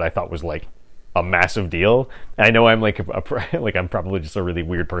note, but I thought was like a massive deal. And I know I'm like I'm probably just a really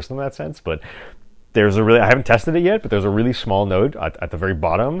weird person in that sense, but I haven't tested it yet, but there's a really small note at the very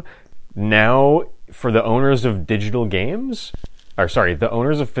bottom. Now, for the owners of the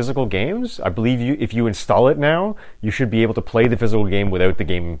owners of physical games, I believe if you install it now, you should be able to play the physical game without the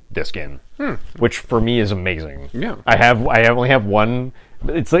game disc in, which for me is amazing. Yeah, I only have one.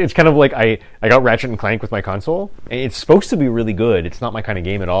 It's kind of like I got Ratchet and Clank with my console. It's supposed to be really good. It's not my kind of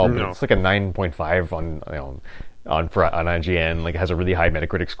game at all, but it's like a 9.5 on IGN. Like, it has a really high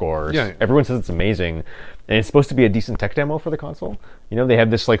Metacritic score. Yeah. Everyone says it's amazing, and it's supposed to be a decent tech demo for the console. You know, they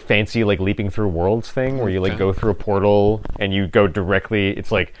have this like fancy like leaping through worlds thing where you like go through a portal and you go directly.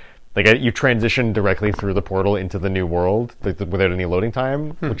 It's like you transition directly through the portal into the new world without any loading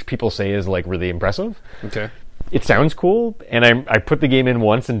time, which people say is like really impressive. Okay. It sounds cool, and I put the game in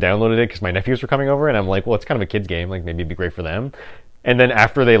once and downloaded it because my nephews were coming over, and I'm like, well, it's kind of a kid's game, like maybe it'd be great for them. And then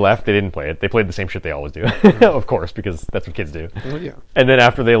after they left, they didn't play it. They played the same shit they always do, of course, because that's what kids do. Well, yeah. And then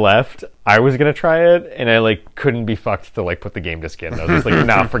after they left, I was gonna try it, and I like couldn't be fucked to like put the game disc in. I was just like,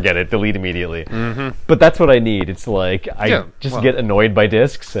 nah, forget it, delete immediately. But that's what I need. It's like I get annoyed by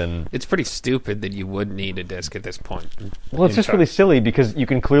discs, and it's pretty stupid that you would need a disc at this point. Well, it's just really silly because you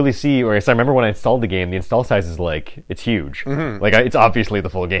can clearly see. Or I remember when I installed the game, the install size is like it's huge. Like it's obviously the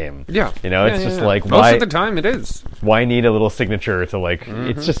full game. Yeah, you know, it's just like most of the time it is. Why need a little signature to like?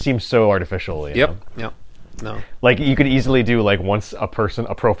 It just seems so artificial. You know? Yep. No. Like you could easily do like once a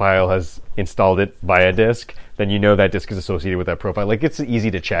profile has installed it via disk, then you know that disk is associated with that profile. Like it's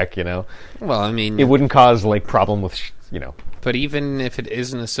easy to check, you know. Well, I mean, it wouldn't cause like problem with But even if it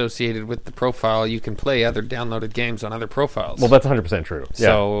isn't associated with the profile, you can play other downloaded games on other profiles. Well, that's 100% true.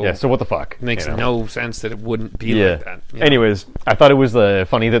 So so what the fuck? It makes no sense that it wouldn't be like that. Anyways, I thought it was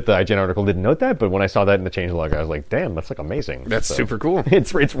funny that the IGN article didn't note that, but when I saw that in the changelog, I was like, damn, that's like amazing. That's super cool.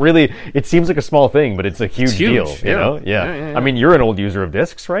 It's really, it seems like a small thing, but it's a huge deal. You know? Yeah. I mean, you're an old user of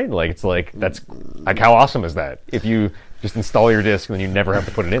discs, right? Like, it's like, that's, like, how awesome is that? If you just install your disc and then you never have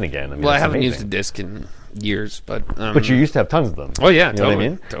to put it in again. I mean, well, I haven't used a disc in years, but you used to have tons of them. Oh yeah, you know what I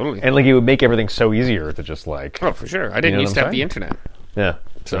mean? Totally. And like it would make everything so easier to just like. Oh, for sure. I didn't used to have the internet. Yeah.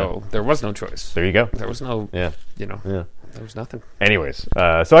 So there was no choice. There you go. There was no. Yeah. You know. Yeah. There was nothing. Anyways,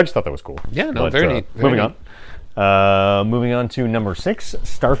 so I just thought that was cool. Yeah. No. Very neat. Moving on. Moving on to number 6,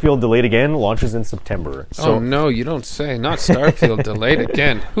 Starfield delayed again, launches in September. So, oh no, you don't say. Not Starfield delayed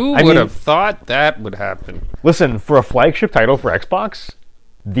again. Who would have thought that would happen? Listen, for a flagship title for Xbox,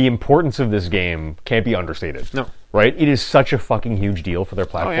 the importance of this game can't be understated. No. Right? It is such a fucking huge deal for their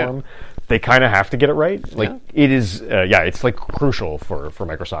platform. Oh, yeah. They kind of have to get it right. Like it is, it's like crucial for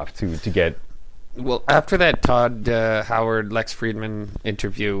Microsoft to get. Well, after that Todd Howard, Lex Friedman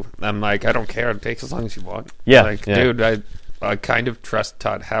interview, I'm like, I don't care. It takes as long as you want. Yeah. Like, dude, I kind of trust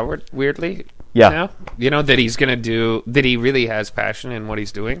Todd Howard, weirdly. Yeah. Now. You know, that he's going to do, that he really has passion in what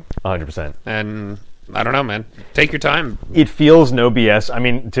he's doing. 100%. And I don't know, man. Take your time. It feels no BS. I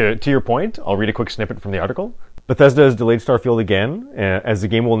mean, to your point, I'll read a quick snippet from the article. Bethesda has delayed Starfield again, as the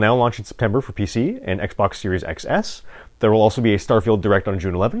game will now launch in September for PC and Xbox Series XS. There will also be a Starfield Direct on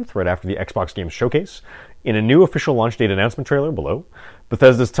June 11th, right after the Xbox Games Showcase. In a new official launch date announcement trailer below,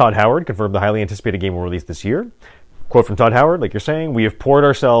 Bethesda's Todd Howard confirmed the highly anticipated game will release this year. Quote from Todd Howard, like you're saying, "We have poured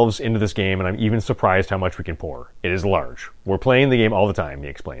ourselves into this game, and I'm even surprised how much we can pour. It is large. We're playing the game all the time," he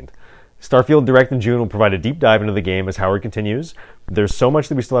explained. Starfield Direct in June will provide a deep dive into the game as Howard continues. "There's so much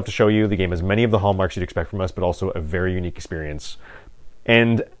that we still have to show you. The game has many of the hallmarks you'd expect from us, but also a very unique experience."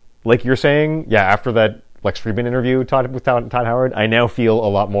 And like you're saying, after that Lex Friedman interview with Todd Howard, I now feel a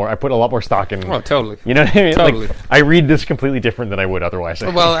lot more, I put a lot more stock in. Oh, totally. You know what I mean? Totally. Like, I read this completely different than I would otherwise.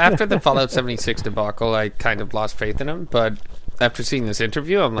 Well, after the Fallout 76 debacle, I kind of lost faith in him, but after seeing this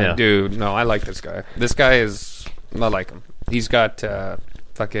interview, I'm like, dude, no, I like this guy. This guy is, I like him. He's got,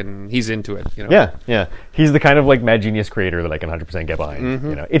 he's into it, you know? Yeah. He's the kind of like mad genius creator that I can 100% get behind. Mm-hmm.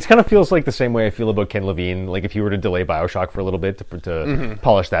 You know, it kind of feels like the same way I feel about Ken Levine. Like if you were to delay BioShock for a little bit to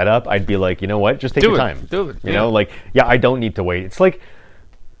polish that up, I'd be like, you know what, just take your time. Do it. You know, like I don't need to wait.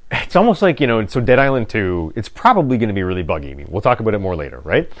 It's almost like, you know, so Dead Island 2, it's probably going to be really buggy. I mean, we'll talk about it more later,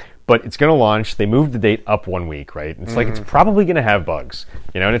 right? But it's going to launch. They moved the date up 1 week, right? It's like, it's probably going to have bugs,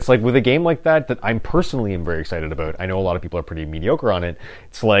 you know? And it's like with a game like that I'm personally am very excited about. I know a lot of people are pretty mediocre on it.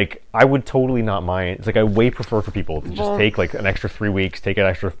 It's like, I would totally not mind. It's like, I way prefer for people to just take like an extra 3 weeks, take an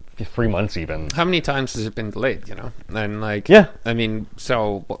extra 3 months even. How many times has it been delayed, you know? And like, I mean,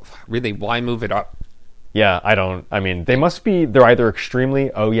 so really, why move it up? Yeah, they're either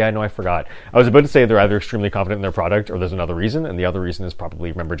extremely, I forgot. I was about to say they're either extremely confident in their product or there's another reason, and the other reason is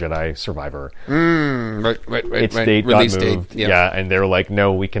probably, remember Jedi Survivor. Right. Its date got moved. Yeah, and they're like,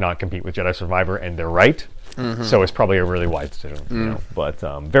 no, we cannot compete with Jedi Survivor, and they're right. Mm-hmm. So it's probably a really wise decision, you know? But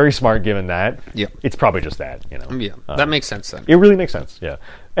very smart given that. Yeah. It's probably just that, you know? Yeah, that makes sense then. It really makes sense, yeah.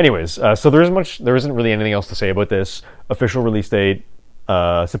 Anyways, so there isn't really anything else to say about this. Official release date,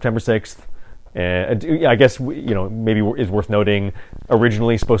 September 6th. I guess, you know, maybe is worth noting,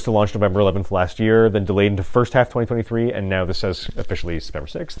 originally supposed to launch November 11th last year, then delayed into first half 2023, and now this says officially September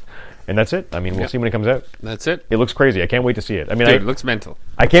 6th. And that's it. I mean, we'll see when it comes out. That's it. It looks crazy. I can't wait to see it. I mean, dude, it looks mental.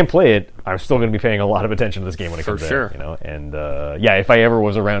 I can't play it. I'm still going to be paying a lot of attention to this game when it comes out. You know? And if I ever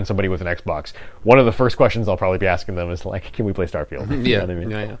was around somebody with an Xbox, one of the first questions I'll probably be asking them is like, can we play Starfield? You know what I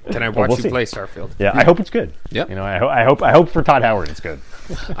mean? Yeah. Can I watch you play Starfield? Yeah, I hope it's good. Yeah. You know, I hope for Todd Howard it's good.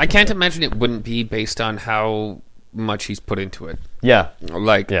 I can't imagine it wouldn't be based on how much he's put into it. Yeah.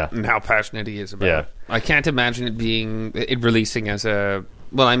 And how passionate he is about it. I can't imagine it releasing as a...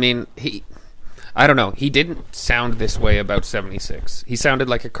 Well, I mean, I don't know. He didn't sound this way about 76. He sounded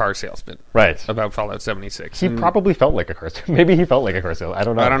like a car salesman. Right. About Fallout 76. He probably felt like a car salesman. Maybe he felt like a car salesman. I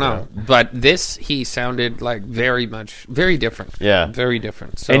don't know. I don't know. But this, he sounded like very different. Yeah. Very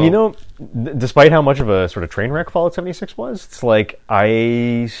different. So, and you know, despite how much of a sort of train wreck Fallout 76 was, it's like,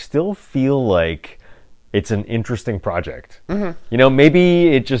 I still feel like it's an interesting project. Mm-hmm. You know, maybe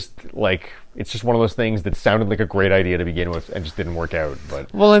it's just one of those things that sounded like a great idea to begin with and just didn't work out.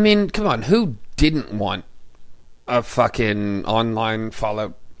 But well, I mean, come on, who didn't want a fucking online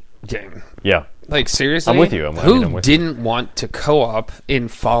Fallout game? Yeah. Like, seriously? I'm with you. Who didn't want to co-op in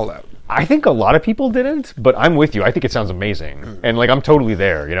Fallout? I think a lot of people didn't, but I'm with you. I think it sounds amazing. And like I'm totally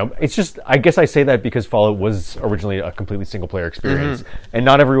there, you know. It's just I guess I say that because Fallout was originally a completely single player experience and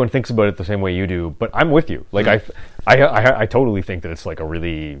not everyone thinks about it the same way you do, but I'm with you. Like I totally think that it's like a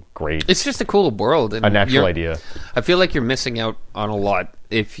really great It's just a cool world and a natural idea. I feel like you're missing out on a lot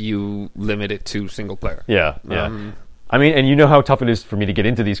if you limit it to single player. Yeah. I mean, and you know how tough it is for me to get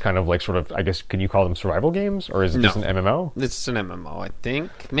into these kind of like sort of, I guess, can you call them survival games? Or is it just an MMO? It's an MMO, I think.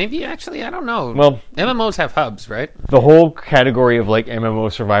 Maybe, actually, I don't know. Well, MMOs have hubs, right? The whole category of like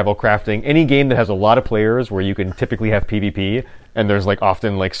MMO survival crafting, any game that has a lot of players where you can typically have PvP, and there's like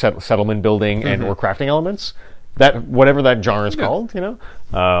often like settlement building and or crafting elements, that whatever that genre is called, you know?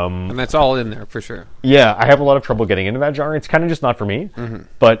 And that's all in there, for sure. Yeah, I have a lot of trouble getting into that genre. It's kind of just not for me.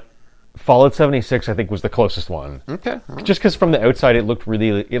 But Fallout 76, I think, was the closest one. Okay. Just because from the outside it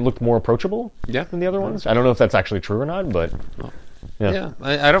looked more approachable Yeah. than the other ones. I don't know if that's actually true or not, but Yeah,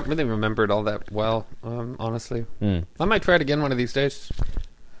 I don't really remember it all that well, honestly. I might try it again one of these days.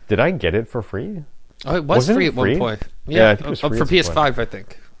 Did I get it for free? Oh, it was Wasn't free it at one free? point. Yeah, I think it was free for at some PS5, I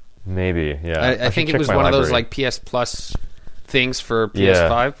think. Maybe, yeah. I think it was one of those like PS Plus things for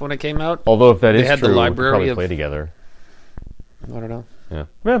PS5 when it came out. Although if that is had true, the we could library probably of- play together. I don't know.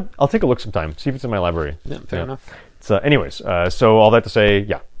 Yeah, I'll take a look sometime. See if it's in my library. Yeah, fair enough. So, anyways, so all that to say,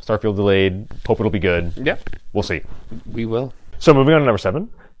 yeah, Starfield delayed. Hope it'll be good. Yeah, We'll see. we will. So moving on to number 7.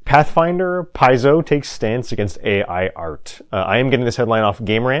 Pathfinder Paizo takes stance against AI art. I am getting this headline off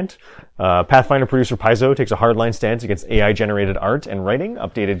Game Rant. Pathfinder producer Paizo takes a hardline stance against AI-generated art and writing,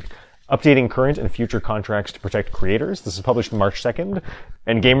 updating current and future contracts to protect creators. This is published March 2nd,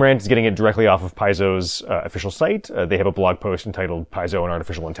 and Game Rant is getting it directly off of Paizo's official site. They have a blog post entitled Paizo and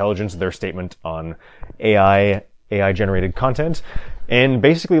Artificial Intelligence, their statement on AI-generated content. And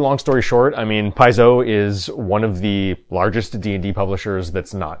basically, long story short, I mean, Paizo is one of the largest D&D publishers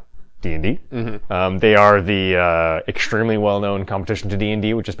that's not D&D. They are the extremely well-known competition to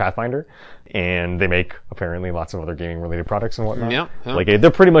D&D, which is Pathfinder, and they make apparently lots of other gaming-related products and whatnot. Yeah. Like they're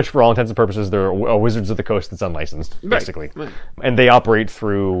pretty much, for all intents and purposes, they're a Wizards of the Coast that's unlicensed, basically. Right. And they operate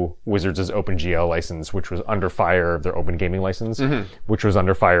through Wizards' OpenGL license, which was under fire, their open gaming license, which was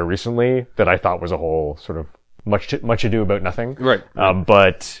under fire recently, that I thought was a whole sort of much ado about nothing. Right.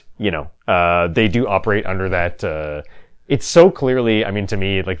 But, you know, they do operate under that. It's so clearly, I mean, to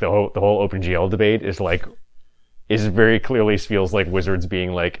me, like the whole OpenGL debate is very clearly feels like Wizards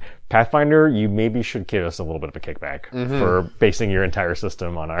being like, Pathfinder, you maybe should give us a little bit of a kickback for basing your entire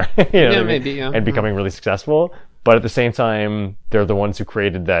system on our, and becoming really successful. But at the same time, they're the ones who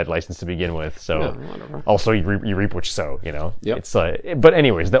created that license to begin with. So also you reap what you sow, you know? Yep. It's but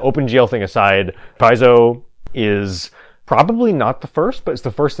anyways, the OpenGL thing aside, Paizo is probably not the first, but it's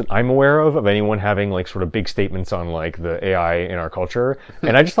the first that I'm aware of anyone having like sort of big statements on like the AI in our culture.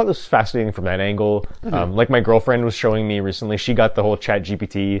 And I just thought this was fascinating from that angle. Like my girlfriend was showing me recently, she got the whole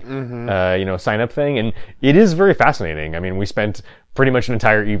ChatGPT, sign up thing. And it is very fascinating. I mean, we spent pretty much an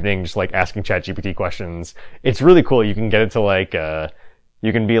entire evening just like asking ChatGPT questions. It's really cool. You can get it to like,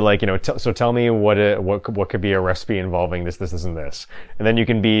 you can be like, so tell me what could be a recipe involving this, and this. And then you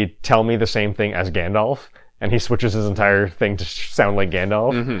can be, tell me the same thing as Gandalf. And he switches his entire thing to sound like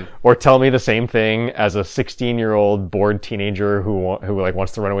Gandalf. Or tell me the same thing as a 16-year-old bored teenager who like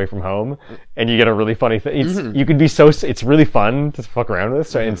wants to run away from home. And you get a really funny thing. You can be it's really fun to fuck around with.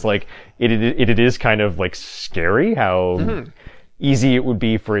 So it's like, it is kind of like scary how easy it would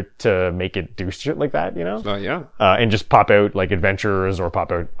be for it to make it do shit like that, you know? Yeah. And just pop out like adventures or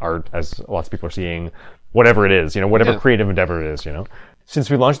pop out art, as lots of people are seeing, whatever it is, whatever creative endeavor it is, Since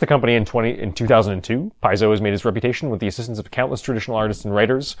we launched the company in 2002, Paizo has made its reputation with the assistance of countless traditional artists and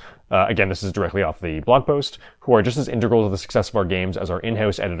writers. Again, this is directly off the blog post, who are just as integral to the success of our games as our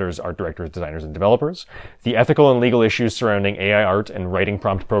in-house editors, art directors, designers, and developers. The ethical and legal issues surrounding AI art and writing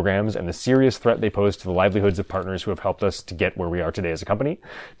prompt programs and the serious threat they pose to the livelihoods of partners who have helped us to get where we are today as a company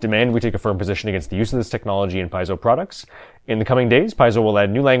demand we take a firm position against the use of this technology in Paizo products. In the coming days, Paizo will add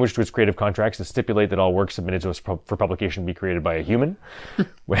new language to its creative contracts to stipulate that all work submitted to us for publication be created by a human.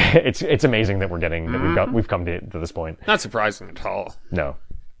 It's amazing that we've come to this point. Not surprising at all. No.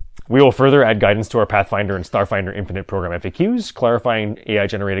 We will further add guidance to our Pathfinder and Starfinder Infinite program FAQs, clarifying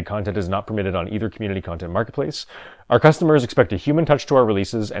AI-generated content is not permitted on either community content marketplace. Our customers expect a human touch to our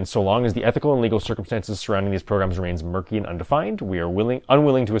releases, and so long as the ethical and legal circumstances surrounding these programs remains murky and undefined, we are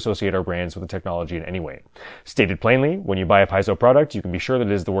unwilling to associate our brands with the technology in any way. Stated plainly, when you buy a Paizo product, you can be sure that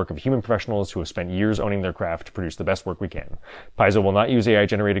it is the work of human professionals who have spent years owning their craft to produce the best work we can. Paizo will not use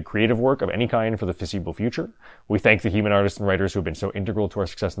AI-generated creative work of any kind for the foreseeable future. We thank the human artists and writers who have been so integral to our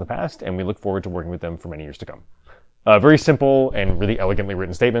success in the past, and we look forward to working with them for many years to come. Very simple and really elegantly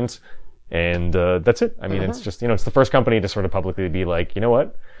written statements. And that's it. I mean, it's just, it's the first company to sort of publicly be like, you know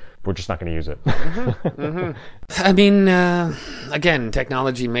what? We're just not going to use it. I mean, again,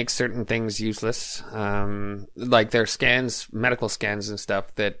 technology makes certain things useless. Like their scans, medical scans and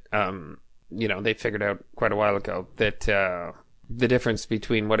stuff that, they figured out quite a while ago that the difference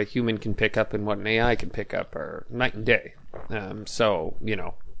between what a human can pick up and what an AI can pick up are night and day. So, you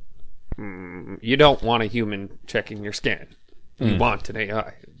don't want a human checking your scan. You want an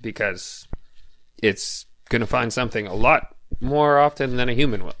AI because it's going to find something a lot more often than a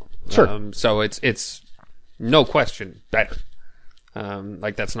human will. Sure. So it's no question better.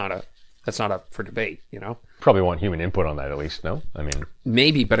 Like that's not up for debate, Probably want human input on that at least, no? I mean,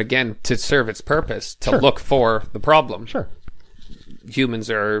 maybe, but again, to serve its purpose, to look for the problem. Sure. Humans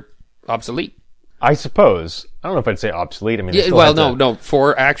are obsolete. I suppose. I don't know if I'd say obsolete. I mean, no.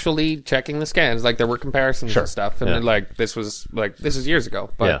 For actually checking the scans, like there were comparisons and stuff, and this is years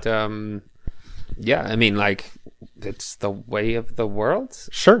ago. But I mean, like it's the way of the world.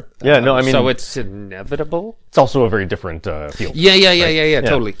 Sure. Yeah. No. I mean, so it's inevitable. It's also a very different field. Yeah.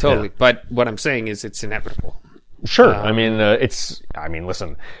 Totally. Yeah. But what I'm saying is, it's inevitable. Sure. I mean,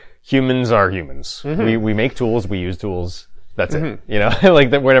 listen, humans are humans. We make tools. We use tools. That's it. Like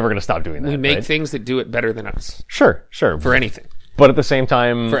that. We're never going to stop doing that. We make things that do it better than us. Sure. For anything. But at the same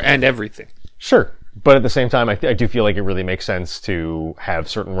time, and everything. Sure. But at the same time, I do feel like it really makes sense to have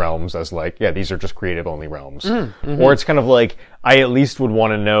certain realms as like, these are just creative only realms. Or it's kind of like, I at least would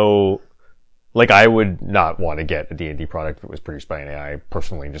want to know, like I would not want to get a D&D product that was produced by an AI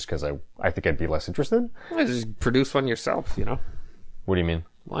personally, just because I think I'd be less interested. Well, just produce one yourself, What do you mean?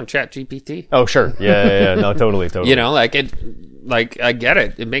 On ChatGPT. Oh, sure. Yeah. No, totally. I get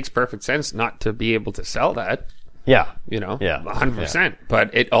it. It makes perfect sense not to be able to sell that. Yeah. 100%. Yeah.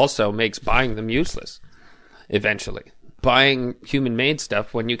 But it also makes buying them useless eventually. Buying human-made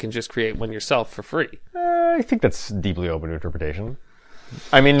stuff when you can just create one yourself for free. I think that's deeply open to interpretation.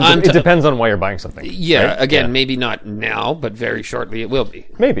 I mean, it depends on why you're buying something. Yeah, right? Again, maybe not now, but very shortly it will be.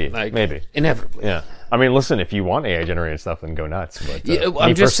 Maybe. Inevitably. Yeah. I mean, listen, if you want AI-generated stuff, then go nuts. But,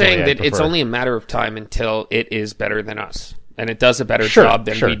 I'm just saying that it's only a matter of time until it is better than us. And it does a better job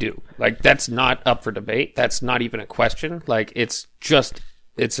than we do. Like, that's not up for debate. That's not even a question. Like, it's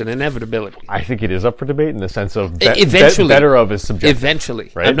an inevitability. I think it is up for debate in the sense of eventually, better of is subjective.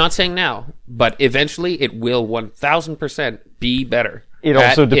 Eventually. Right? I'm not saying now, but eventually it will 1,000% be better. It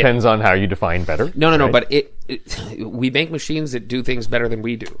also depends on how you define better. No, but we make machines that do things better than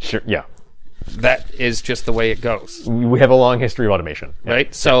we do. Sure, yeah. That is just the way it goes. We have a long history of automation. Yeah.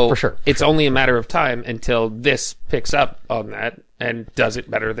 Right? So for sure. It's only a matter of time until this picks up on that and does it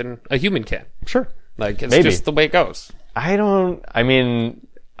better than a human can. Sure. Like, it's just the way it goes. I mean,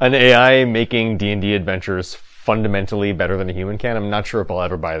 an AI making D&D adventures fundamentally better than a human can, I'm not sure if I'll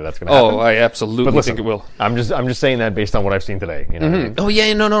ever buy that's going to happen. Oh, I absolutely think it will. I'm just saying that based on what I've seen today. You know what I mean? Oh,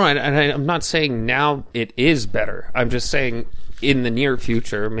 yeah, no. I'm not saying now it is better. I'm just saying in the near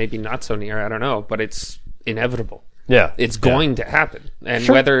future, maybe not so near, I don't know, but it's inevitable. Yeah. It's going to happen. And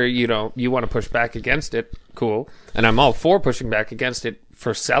whether, you want to push back against it, cool. And I'm all for pushing back against it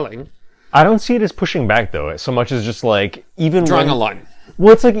for selling. I don't see it as pushing back, though, so much as just like, even drawing a line.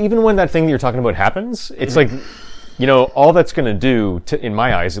 Well, it's like, even when that thing that you're talking about happens, it's like, all that's going to do, in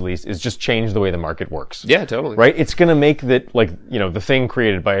my eyes at least, is just change the way the market works. Yeah, totally. Right? It's going to make that, like, the thing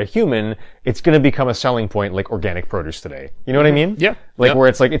created by a human, it's going to become a selling point like organic produce today. You know what I mean? Yeah. Like, where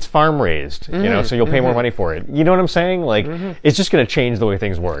it's like, it's farm raised, so you'll pay more money for it. You know what I'm saying? Like, it's just going to change the way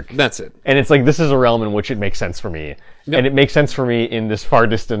things work. That's it. And it's like, this is a realm in which it makes sense for me. Yep. And it makes sense for me in this far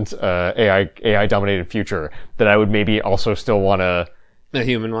distant AI-dominated future that I would maybe also still want to... A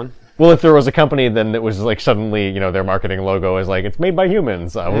human one? Well, if there was a company then that was like suddenly, their marketing logo is like, it's made by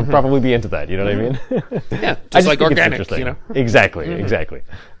humans, I would probably be into that. You know what I mean? Yeah, just like organic, Exactly.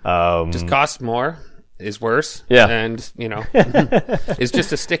 Just costs more, is worse. Yeah. And, it's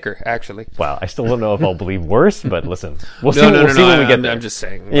just a sticker, actually. Wow, I still don't know if I'll believe worse, but listen, we'll see. No, We'll see when we get there. I'm just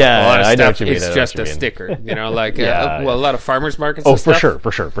saying. Yeah, a lot of I know stuff, what you mean. it's just a sticker. A lot of farmers markets. Oh, and for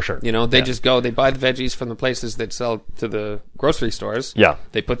stuff, sure. They just go. They buy the veggies from the places that sell to the grocery stores. Yeah.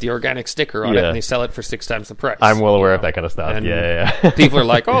 They put the organic sticker on it, and they sell it for 6 times the price. I'm well aware of that kind of stuff. And yeah. People are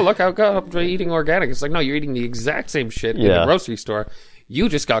like, "Oh, look how good I'm eating organic." It's like, no, you're eating the exact same shit in the grocery store. You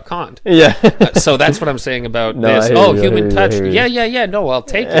just got conned. Yeah. So that's what I'm saying about this. Human touch. Yeah. No, I'll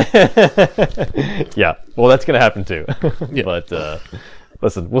take it. Yeah. Well, that's gonna happen too. But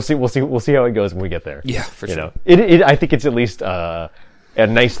listen, we'll see how it goes when we get there. Yeah, for sure. I think it's at least a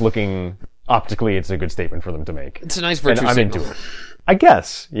nice looking. Optically, it's a good statement for them to make. It's a nice virtue I'm signal. into it. I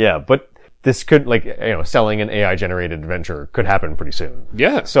guess. Yeah, but. This could, selling an AI-generated adventure could happen pretty soon.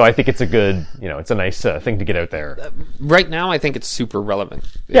 Yeah. So I think it's a good, it's a nice thing to get out there. Right now, I think it's super relevant.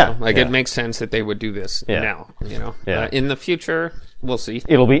 It makes sense that they would do this now. In the future, we'll see.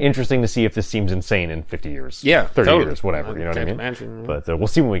 It'll be interesting to see if this seems insane in 50 years. Yeah, 30 totally. years, whatever. You know what I mean? Imagine. But we'll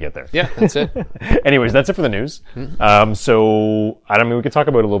see when we get there. Yeah, that's it. Anyways, that's it for the news. So we could talk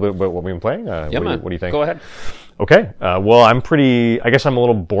about a little bit about what we've been playing. What do you think? Go ahead. Okay. Well, I guess I'm a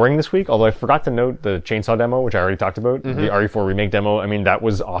little boring this week, although I forgot to note the Chainsaw demo, which I already talked about, the RE4 remake demo. I mean, that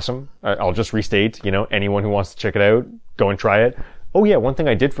was awesome. I'll just restate, anyone who wants to check it out, go and try it. Oh yeah, one thing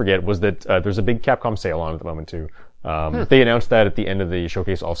I did forget was that there's a big Capcom sale on at the moment too. They announced that at the end of the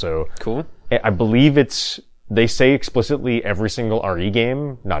showcase also. Cool. I believe they say explicitly every single RE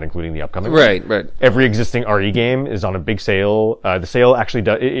game, not including the upcoming one. Right. Every existing RE game is on a big sale. The sale actually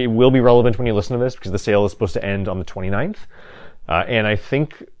it will be relevant when you listen to this because the sale is supposed to end on the 29th. And I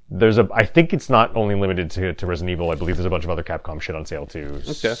think it's not only limited to Resident Evil. I believe there's a bunch of other Capcom shit on sale too.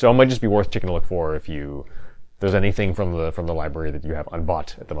 Okay. So it might just be worth taking a look for if there's anything from the library that you have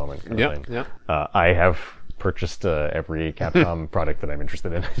unbought at the moment. Yeah. I have purchased every Capcom product that I'm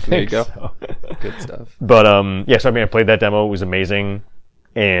interested in. There you go. So. Good stuff. But I played that demo. It was amazing.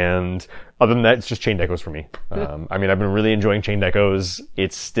 And other than that, it's just Chained Echoes for me. I've been really enjoying Chained Echoes.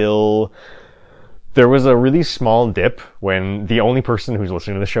 It's still... There was a really small dip when the only person who's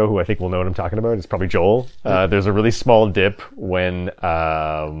listening to the show who I think will know what I'm talking about is probably Joel. There's a really small dip when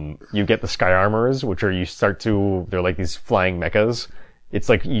you get the Sky Armors, which they're like these flying mechas. It's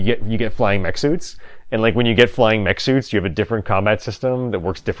like you get flying mech suits. And like when you get flying mech suits, you have a different combat system that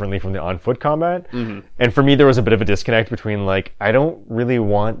works differently from the on-foot combat. Mm-hmm. And for me, there was a bit of a disconnect between like, I don't really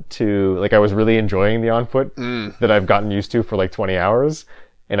want to, like I was really enjoying the on-foot that I've gotten used to for like 20 hours.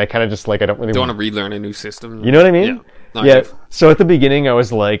 And I kind of just like, I don't want to relearn a new system. You know what I mean? Yeah. So at the beginning, I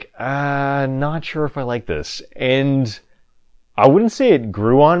was like, not sure if I like this. And I wouldn't say it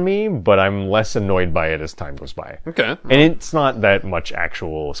grew on me, but I'm less annoyed by it as time goes by. Okay. And it's not that much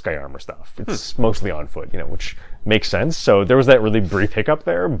actual Sky Armor stuff. It's mostly on foot, which makes sense. So there was that really brief hiccup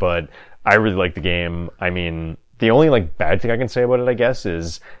there, but I really like the game. I mean, the only like bad thing I can say about it, I guess,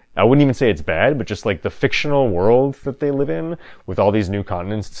 is I wouldn't even say it's bad, but just like the fictional world that they live in with all these new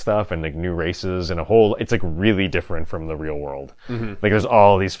continents and stuff and like new races and it's like really different from the real world. Mm-hmm. Like there's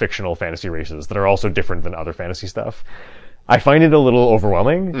all these fictional fantasy races that are also different than other fantasy stuff. I find it a little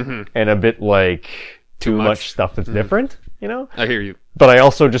overwhelming and a bit like too much stuff that's different, I hear you. But I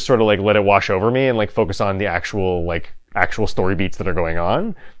also just sort of like let it wash over me and like focus on the actual story beats that are going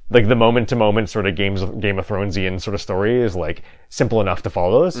on. Like the moment to moment sort of Game of Thronesian sort of story is like simple enough to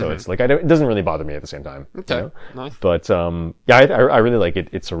follow. So it's like, it doesn't really bother me at the same time. Okay. Nice. But, I really like it.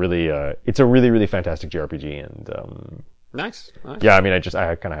 It's a really, really fantastic JRPG and, Nice. Yeah, I mean, I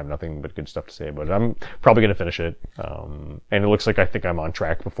kind of have nothing but good stuff to say about it. I'm probably going to finish it. And it looks like I think I'm on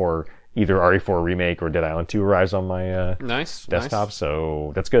track before either RE4 Remake or Dead Island 2 arrives on my desktop.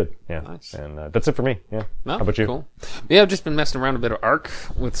 So that's good. Yeah. Nice. And that's it for me. Yeah. No, how about you? Cool. Yeah, I've just been messing around a bit of Ark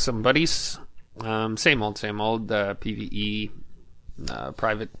with some buddies. Same old PvE,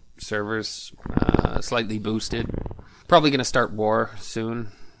 private servers, slightly boosted. Probably going to start War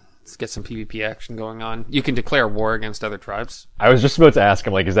soon. Let's get some PvP action going on. You can declare war against other tribes. I was just about to ask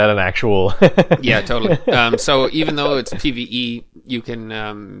him, like, is that an actual... Yeah, totally. So even though it's PvE, you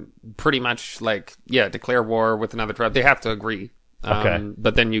can pretty much, declare war with another tribe. They have to agree. Okay.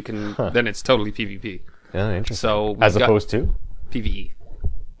 But then you can... Then it's totally PvP. Yeah, interesting. So as opposed to? PvE.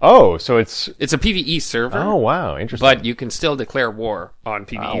 Oh, so it's a PvE server. Oh, wow, interesting. But you can still declare war on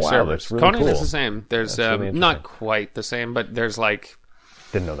PvE servers. That's really cool. Conan is the same. There's really not quite the same, but there's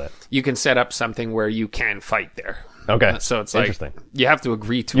Didn't know that. You can set up something where you can fight there. Okay. So it's interesting. You have to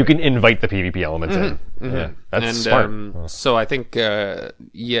agree to it. You can invite the PvP elements in. Mm-hmm. Yeah, that's smart. So I think,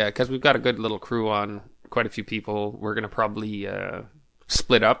 because we've got a good little crew on, quite a few people, we're going to probably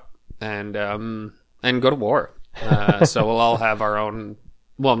split up and and go to war. So we'll all have our own.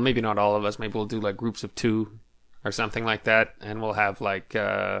 Well, maybe not all of us. Maybe we'll do like groups of 2 or something like that, and we'll have like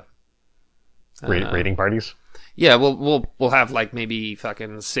raiding parties. Yeah, we'll have like maybe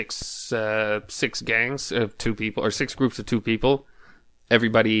fucking six gangs of 2 people or 6 groups of 2 people.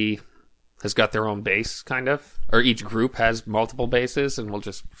 Everybody has got their own base, kind of, or each group has multiple bases, and we'll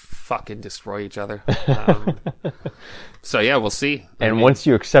just fucking destroy each other. So yeah, we'll see. And once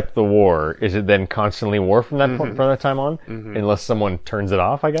you accept the war, is it then constantly war from that point, from that time on, unless someone turns it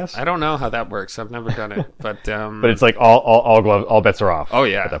off? I guess. I don't know how that works. I've never done it, but but it's like all bets are off. Oh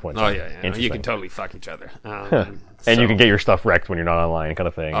yeah, at that point. Oh yeah. You can totally fuck each other. And you can get your stuff wrecked when you're not online, kind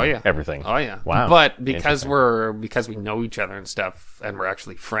of thing. Oh yeah, everything. Oh yeah. Wow. But because we know each other and stuff, and we're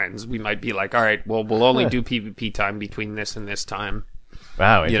actually friends, we might be like, all right, well, we'll only do PvP time between this and this time.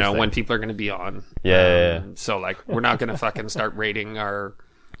 Wow. You know, when people are going to be on. Yeah. So like, we're not going to fucking start raiding our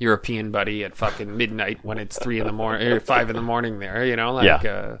European buddy at fucking midnight when it's 3 a.m. or 5 a.m. there. You know, like.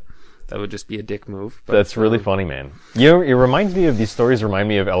 That would just be a dick move. But, that's really funny, man. You know, it reminds me of these stories. Remind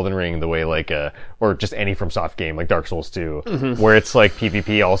me of Elden Ring, the way like, or just any FromSoft game like Dark Souls 2, where it's like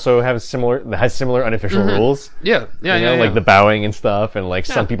PvP also has similar unofficial rules. Yeah, like the bowing and stuff, and like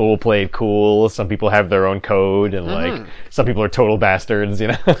some people will play it cool, some people have their own code, and like some people are total bastards. You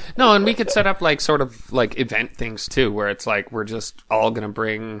know. No, and we could set up like sort of like event things too, where it's like we're just all gonna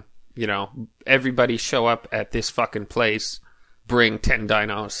bring, you know, everybody show up at this fucking place, bring 10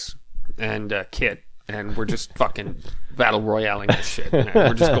 dinos. And kit, and we're just fucking battle royaling this shit. Man.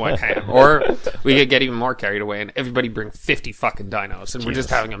 We're just going ham. Or we could get even more carried away, and everybody bring 50 fucking dinos, and we're just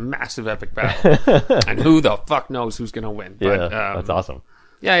having a massive epic battle. And who the fuck knows who's gonna win? Yeah, that's awesome.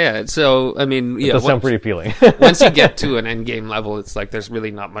 Yeah. So I mean, it does sound pretty appealing. Once you get to an end game level, it's like there's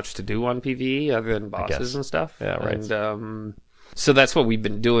really not much to do on PvE other than bosses and stuff. Yeah, right. And so that's what we've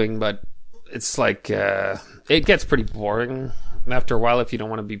been doing, but it's like it gets pretty boring. After a while, if you don't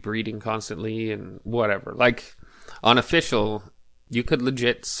want to be breeding constantly and whatever. Like, on official, you could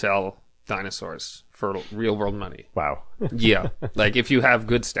legit sell dinosaurs for real world money. Wow. Yeah. Like, if you have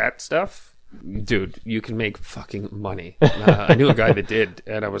good stat stuff, dude, you can make fucking money. I knew a guy that did,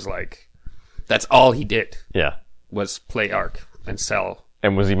 and I was like, that's all he did. Yeah. Was play Ark and sell.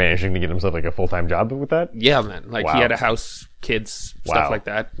 And was he managing to get himself like a full-time job with that? Yeah, man. Like, he had a house, kids, stuff like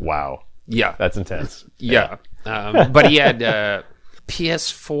that. Wow. Yeah. That's intense. Yeah. But he had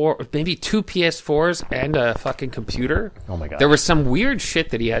PS4, maybe 2 PS4s and a fucking computer. Oh my god! There was some weird shit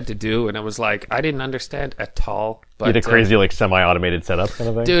that he had to do, and I was like, I didn't understand at all. But he had a crazy like semi-automated setup kind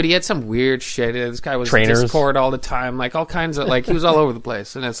of thing. Dude, he had some weird shit. This guy was Trainers. Discord all the time, like all kinds of like he was all over the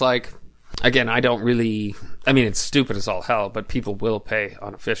place. And it's like, again, I don't really. I mean, it's stupid as all hell, but people will pay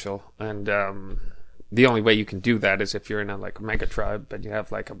on official, and the only way you can do that is if you're in a like mega tribe and you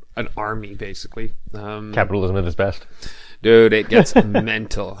have like an army, basically. Capitalism at its best. Dude, it gets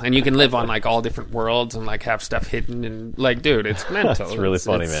mental. And you can live on like all different worlds and like have stuff hidden and like, dude, it's mental. It's really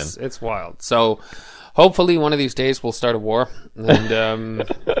funny, man. It's wild. So hopefully one of these days we'll start a war, and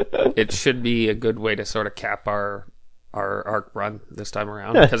it should be a good way to sort of cap our Ark run this time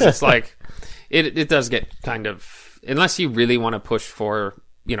around, because it's like it does get kind of, unless you really want to push for,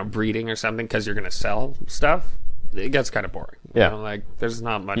 you know, breeding or something because you're going to sell stuff, it gets kind of boring. Yeah. You know, like there's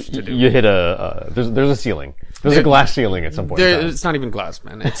not much to do. You hit there's a ceiling. There's a glass ceiling at some point. It's not even glass,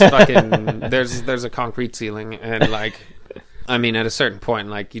 man. It's fucking there's a concrete ceiling, and like, I mean, at a certain point,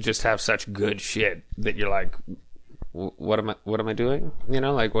 like you just have such good shit that you're like, what am I doing? You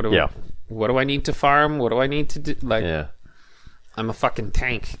know, like what do I need to farm? What do I need to do? Like, I'm a fucking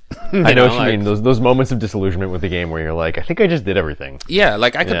tank. I know what you mean. Those moments of disillusionment with the game where you're like, I think I just did everything. Yeah,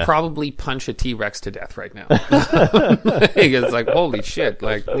 like I could probably punch a T-Rex to death right now. It's like, holy shit.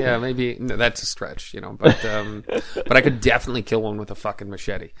 Like, yeah, maybe that's a stretch, you know, but I could definitely kill one with a fucking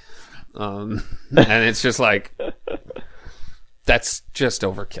machete. And it's just like, that's just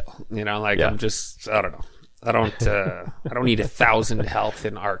overkill, you know, like I don't know. I don't need 1,000 health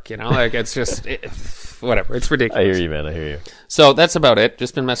in Ark, you know, like it's just whatever. It's ridiculous. I hear you, man. I hear you. So that's about it.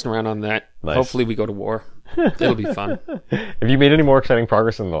 Just been messing around on that. Nice. Hopefully we go to war. It'll be fun. Have you made any more exciting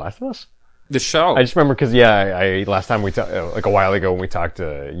progress in The Last of Us? The show. I just remember because I last time we talked, like a while ago when we talked,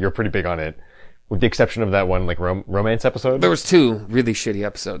 you're pretty big on it. With the exception of that one, like, romance episode? There was 2 really shitty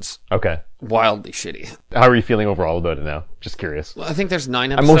episodes. Okay. Wildly shitty. How are you feeling overall about it now? Just curious. Well, I think there's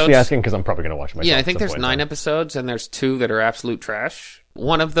 9 episodes. I'm mostly asking because I'm probably going to watch myself. Yeah, I think there's 9 episodes, and there's 2 that are absolute trash.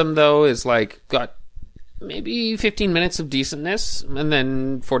 One of them, though, is, like, got maybe 15 minutes of decentness, and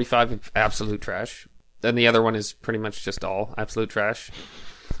then 45 of absolute trash. Then the other one is pretty much just all absolute trash.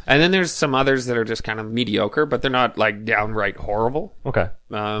 And then there's some others that are just kind of mediocre, but they're not like downright horrible. Okay.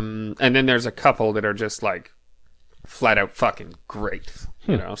 And then there's a couple that are just like flat out fucking great.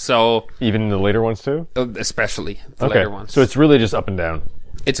 You know, so even the later ones too, especially the later ones. So it's really just up and down.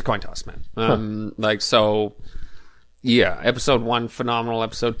 It's a coin toss, man. Like so. Yeah, episode 1 phenomenal.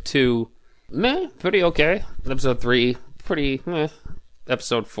 Episode 2, meh, pretty okay. Episode 3, pretty meh.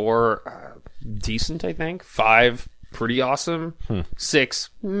 Episode 4, decent, I think. 5, pretty awesome. 6,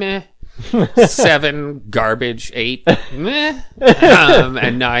 meh. 7, garbage. 8, meh.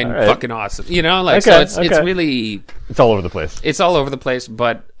 And 9, fucking awesome. You know, like so it's really it's all over the place. It's all over the place,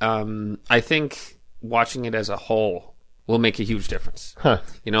 but I think watching it as a whole will make a huge difference.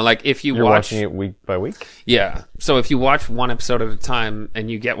 You know, like if You're watching it week by week? Yeah. So if you watch one episode at a time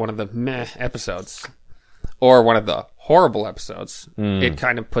and you get one of the meh episodes or one of the horrible episodes, it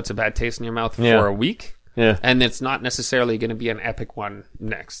kind of puts a bad taste in your mouth for a week. Yeah. And it's not necessarily going to be an epic one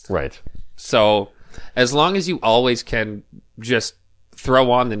next. Right. So as long as you always can just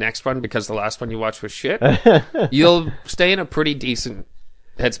throw on the next one because the last one you watched was shit, you'll stay in a pretty decent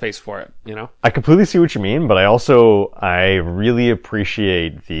headspace for it, you know? I completely see what you mean, but I really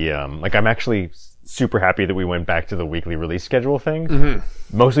appreciate the like I'm actually super happy that we went back to the weekly release schedule thing.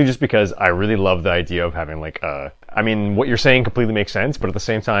 Mostly just because I really love the idea of having like I mean, what you're saying completely makes sense, but at the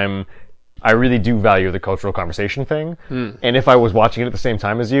same time I really do value the cultural conversation thing. And if I was watching it at the same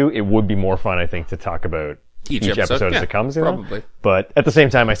time as you, it would be more fun, I think, to talk about each episode as it comes, you know? Probably. But at the same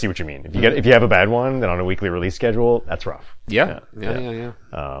time, I see what you mean. If you have a bad one, then on a weekly release schedule, that's rough. Yeah.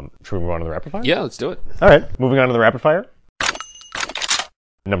 Should we move on to the rapid fire? Yeah, let's do it. All right, moving on to the rapid fire.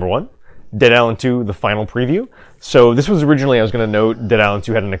 Number 1, Dead Island 2, the final preview. So this was originally, I was going to note, Dead Island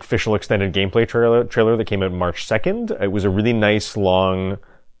 2 had an official extended gameplay trailer that came out March 2nd. It was a really nice, long,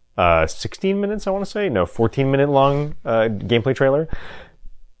 16 minutes, I want to say. No, 14-minute long gameplay trailer.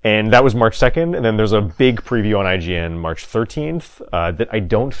 And that was March 2nd, and then there's a big preview on IGN March 13th that I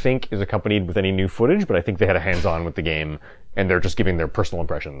don't think is accompanied with any new footage, but I think they had a hands-on with the game, and they're just giving their personal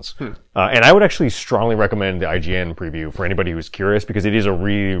impressions. And I would actually strongly recommend the IGN preview for anybody who's curious, because it is a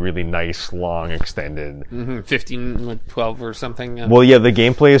really, really nice, long, extended... 15, like 12 or something? Well, yeah, the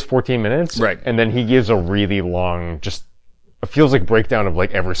gameplay is 14 minutes, right? And then he gives a really long, just... It feels like breakdown of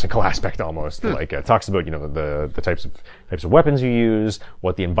like every single aspect almost. Like talks about, you know, the types of weapons you use,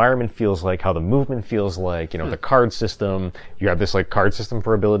 what the environment feels like, how the movement feels like, you know, the card system. You have this like card system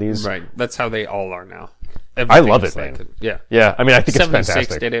for abilities. Right. That's how they all are now. I love it, man. Yeah. Yeah. I mean, I think it's 76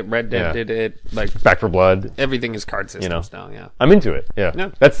 fantastic. did it. Red Dead did it. Like Back 4 Blood. Everything is card systems now. Yeah. I'm into it.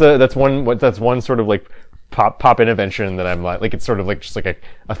 Yeah. That's one sort of like pop intervention that I'm like it's sort of like just like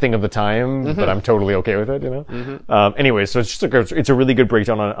a thing of the time, but I'm totally okay with it, you know? Anyway, so it's just it's a really good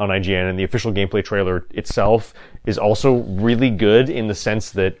breakdown on IGN, and the official gameplay trailer itself is also really good in the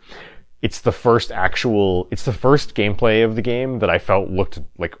sense that it's the first gameplay of the game that I felt looked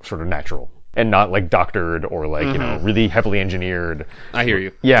like sort of natural. And not like doctored or like, you know, really heavily engineered. I hear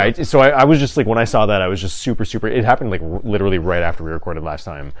you. Yeah. So I was just like, when I saw that, I was just super, it happened like literally right after we recorded last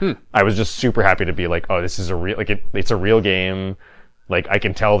time. I was just super happy to be like, oh, this is a real, like it's a real game. Like I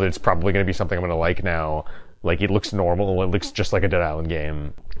can tell that it's probably going to be something I'm going to like now. Like it looks normal. It looks just like a Dead Island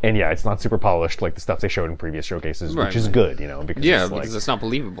game. And yeah, it's not super polished like the stuff they showed in previous showcases, which is good, you know, because because it's not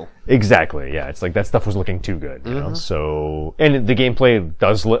believable. Exactly. Yeah, it's like that stuff was looking too good, you know. So, and the gameplay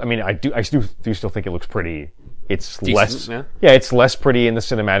does look. I mean, I do still think it looks pretty. It's decent, less. Yeah, it's less pretty in the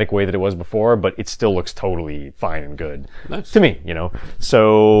cinematic way that it was before, but it still looks totally fine and good to me, you know.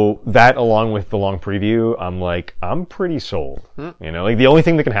 So that, along with the long preview, I'm pretty sold. You know, like the only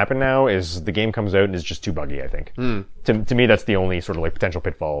thing that can happen now is the game comes out and is just too buggy. I think. To me, that's the only sort of like potential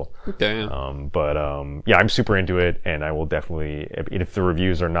pitfall. Okay. Yeah, I'm super into it, and I will definitely, if the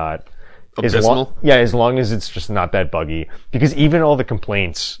reviews are not abysmal. As long as it's just not that buggy, because even all the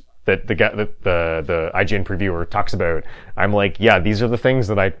complaints that the IGN previewer talks about, I'm like, yeah, these are the things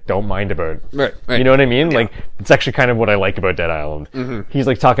that I don't mind about. Right. You know what I mean? Yeah. Like, it's actually kind of what I like about Dead Island. He's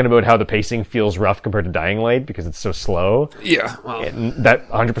like talking about how the pacing feels rough compared to Dying Light because it's so slow. Yeah, well, and that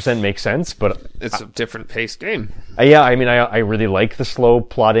 100% makes sense, but it's a different paced game. Yeah, I mean, I really like the slow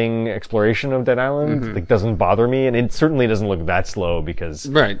plotting exploration of Dead Island. It doesn't bother me, and it certainly doesn't look that slow because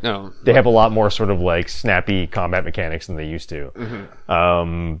they have a lot more sort of like snappy combat mechanics than they used to.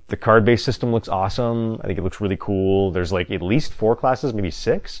 The card-based system looks awesome. I think it looks really cool. There's like at least 4 classes, maybe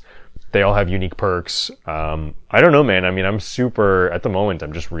 6. They all have unique perks. I don't know, man. I mean, at the moment,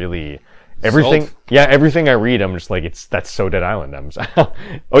 I'm just really Everything, Sold. yeah, everything I read, I'm just like, that's so Dead Island.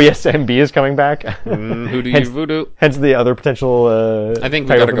 Oh yes, MB is coming back. Who do you voodoo? Hence the other potential. I think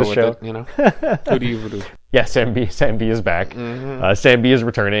we title gotta for go this with show. it. You know, who do you voodoo? Yeah, Sam B is back. Sam B is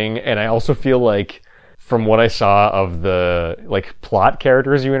returning, and I also feel like, from what I saw of the like plot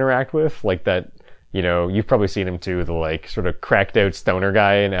characters you interact with, like that, you know, you've probably seen him too, the like sort of cracked out stoner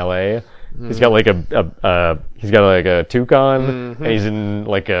guy in LA. He's got like a toque on, and he's in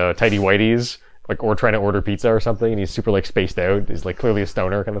like a tidy whities, like, or trying to order pizza or something, and he's super like spaced out. He's like clearly a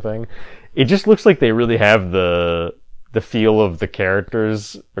stoner kind of thing. It just looks like they really have the feel of the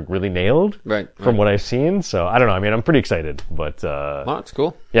characters like really nailed, Right. from what I've seen. So I don't know. I mean, I'm pretty excited, but Oh, that's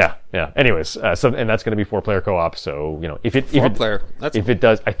cool. yeah. Anyways, so and that's going to be 4-player co-op. So you know, if it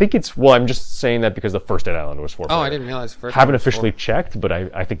does, I think it's. Well, I'm just saying that because the first Dead Island was 4-player. Oh, I didn't realize. The first Haven't one was officially checked, but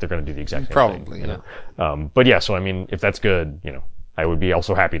I think they're going to do the exact same Probably, thing. yeah. But yeah, so I mean, if that's good, you know, I would be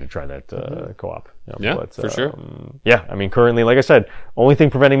also happy to try that co-op. You know, Yeah, but, for sure. Yeah, I mean, currently, like I said, only thing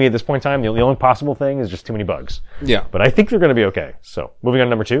preventing me at this point in time, the only possible thing is just too many bugs. Yeah. But I think they're going to be okay. So, moving on to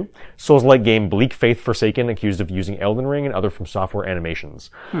number 2. Souls-like game Bleak Faith Forsaken, accused of using Elden Ring and other From Software animations.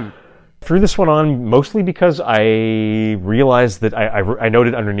 Threw this one on mostly because I realized that I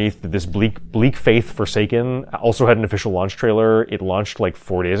noted underneath that this Bleak Faith Forsaken also had an official launch trailer. It launched like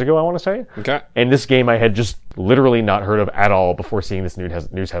 4 days ago, I want to say. Okay. And this game I had just literally not heard of at all before seeing this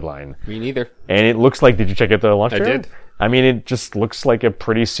news headline. Me neither. And it looks like, did you check out the launch trailer? did. I mean, it just looks like a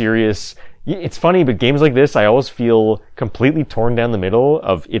pretty serious. It's funny, but games like this, I always feel completely torn down the middle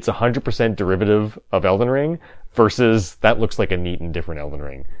of it's 100% derivative of Elden Ring versus that looks like a neat and different Elden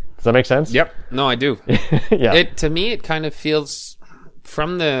Ring. Does that make sense? Yep. No, I do. Yeah. To me, it kind of feels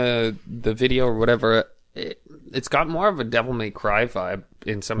from the video or whatever. It's got more of a Devil May Cry vibe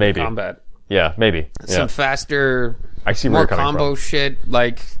in some of the combat. Yeah, maybe. Some faster, I see where more you're coming combo from. shit.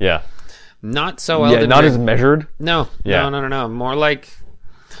 Like, Yeah. not so Elden Not Ring. as measured. No. Yeah. No. More like,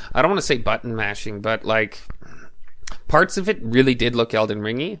 I don't want to say button mashing, but like parts of it really did look Elden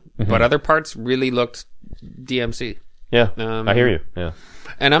Ringy, but other parts really looked DMC. Yeah, I hear you. Yeah.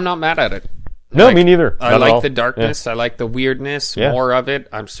 And I'm not mad at it. No, Like, me neither. I Not at all. like the darkness. I like the weirdness. Yeah. More of it.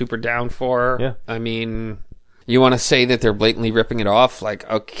 I'm super down for. Yeah. I mean, you want to say that they're blatantly ripping it off? Like,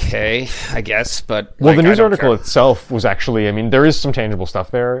 okay, I guess. But Well, like, the I news don't article care. itself was actually, I mean, there is some tangible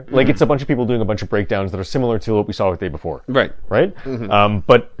stuff there. Like, it's a bunch of people doing a bunch of breakdowns that are similar to what we saw the day before. Right. Right?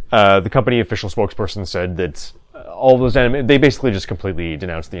 But the company official spokesperson said that all those they basically just completely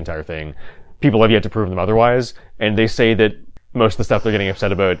denounced the entire thing. People have yet to prove them otherwise, and they say that most of the stuff they're getting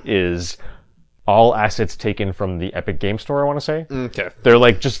upset about is all assets taken from the Epic Game Store, I want to say. Okay. They're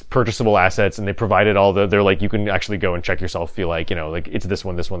like just purchasable assets, and they provided they're like, you can actually go and check yourself, feel like, you know, like it's this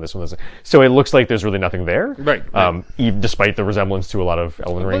one. So it looks like there's really nothing there. Right. Even despite the resemblance to a lot of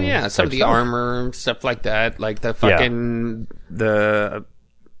Elden Ring. Well, yeah, some of the stuff. armor and stuff like that. Like the fucking, the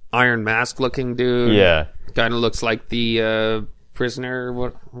Iron Mask looking dude. Yeah. Kind of looks like the prisoner.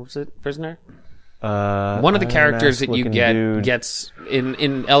 What was it? Prisoner? One of the characters that you get gets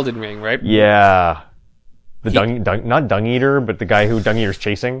in Elden Ring, right? Yeah. Not Dung Eater, but the guy who Dung Eater's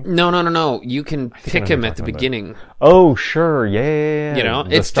chasing. No. You can pick him at the beginning. Oh, sure. Yeah. You know,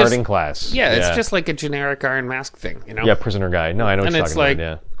 the it's starting just, class. Yeah, it's just like a generic Iron Mask thing, you know? Yeah, prisoner guy. No, I know what And you're it's talking like,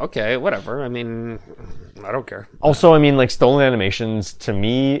 about, yeah. okay, whatever. I mean, I don't care. Also, I mean, like, stolen animations, to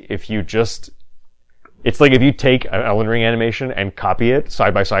me, if you just... It's like if you take an Elden Ring animation and copy it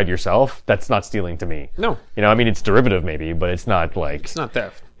side by side yourself, that's not stealing to me. No. You know, I mean, it's derivative maybe, but it's not like... It's not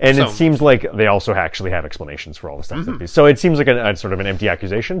theft. And So, it seems like they also actually have explanations for all the stuff. So it seems like a sort of an empty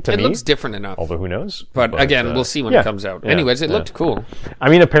accusation to it me. looks different enough. Although who knows? But again, we'll see when it comes out. Anyways, it looked cool. I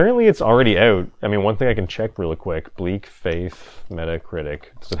mean, apparently it's already out. I mean, one thing I can check really quick: Bleak Faith Metacritic.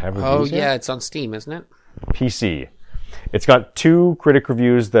 Does it have reviews Oh, yet? yeah, it's on Steam, isn't it? PC. It's got 2 critic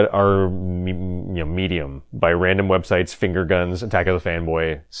reviews that are medium by random websites, Finger Guns, Attack of the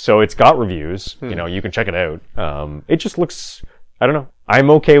Fanboy. So it's got reviews. You know, you can check it out. It just looks... I don't know.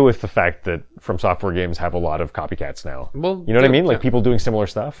 I'm okay with the fact that From Software games have a lot of copycats now. Well, you know what I mean? Like yeah. people doing similar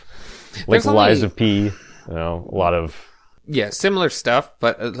stuff. Like There's Lies only- of P. You know, a lot of... Yeah, similar stuff,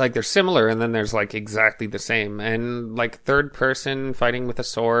 but like they're similar, and then there's like exactly the same, and like third person fighting with a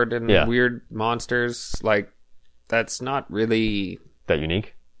sword and Yeah. weird monsters. Like that's not really That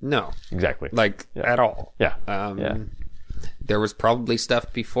unique? no, Exactly. like at all. Yeah. Yeah. There was probably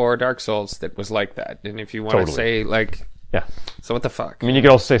stuff before Dark Souls that was like that, and if you want to Totally. say like, Yeah. so what the fuck? I mean, you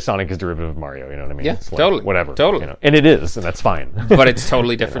could also say Sonic is derivative of Mario, you know what I mean? Yeah, It's like, totally. Whatever. Totally. You know? And it is, and that's fine. But it's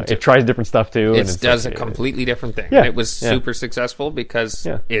totally different. It tries different stuff too. and It it's does like, a completely different thing. Yeah, And it was yeah. super successful because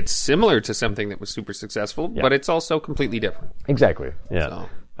it's similar to something that was super successful, but it's also completely different. Exactly. Yeah. So.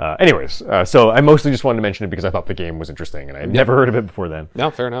 So I mostly just wanted to mention it because I thought the game was interesting, and I had never heard of it before then.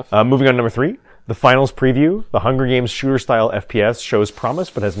 No, fair enough. Moving on to number 3, the finals preview. The Hunger Games shooter-style FPS shows promise,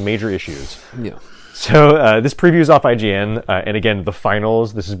 but has major issues. Yeah. So this preview is off IGN, and again, the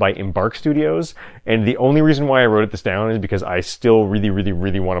finals, this is by Embark Studios, and the only reason why I wrote this down is because I still really, really,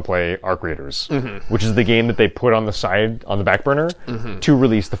 really want to play Arc Raiders, which is the game that they put on the back burner, to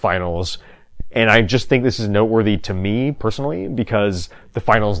release the finals. And I just think this is noteworthy to me, personally, because the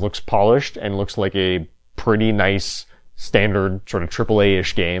finals looks polished and looks like a pretty nice, standard, sort of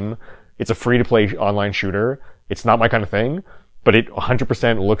AAA-ish game. It's a free-to-play online shooter. It's not my kind of thing, but it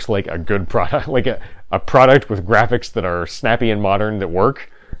 100% looks like a good product, like a product with graphics that are snappy and modern that work,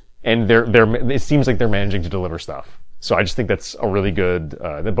 and it seems like they're managing to deliver stuff. So I just think that's a really good,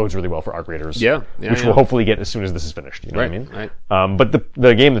 that bodes really well for Arc Raiders. Which we'll hopefully get as soon as this is finished. You know what I mean? Right. But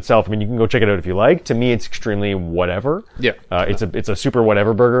the game itself, I mean, you can go check it out if you like. To me, it's extremely whatever. Yeah. It's a super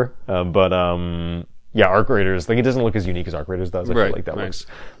whatever burger. Yeah, Arc Raiders, like, it doesn't look as unique as Arc Raiders does. I feel like that looks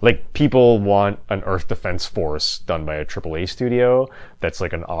like people want an Earth Defense Force done by a AAA studio that's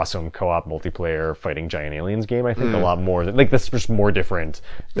like an awesome co-op multiplayer fighting giant aliens game. I think a lot more than, like, that's just more different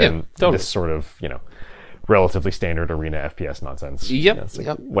than this sort of, relatively standard arena FPS nonsense.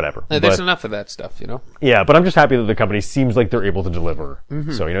 Whatever. There's enough of that stuff, Yeah, but I'm just happy that the company seems like they're able to deliver.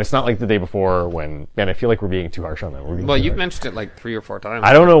 So, it's not like the day before when, man, I feel like we're being too harsh on them. Well, you've mentioned it like 3 or 4 times.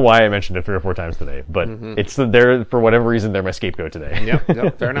 I don't know why I mentioned it 3 or 4 times today, but they're, for whatever reason, they're my scapegoat today.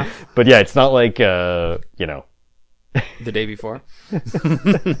 Yep, fair enough. But yeah, it's not like, the day before.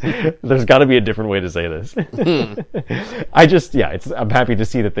 There's got to be a different way to say this. I'm happy to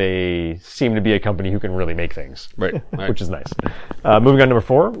see that they seem to be a company who can really make things. Right. Which is nice. Moving on to number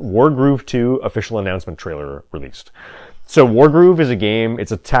 4, Wargroove 2 official announcement trailer released. So Wargroove is a game,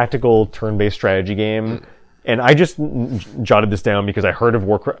 it's a tactical turn-based strategy game. And I just jotted this down because I heard of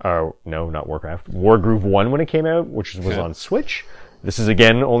Wargroove 1 when it came out, which was on Switch. This is,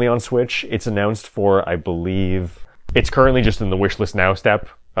 again, only on Switch. It's announced for, I believe, it's currently just in the wishlist now step,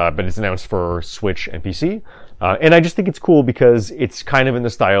 but it's announced for Switch and PC. And I just think it's cool because it's kind of in the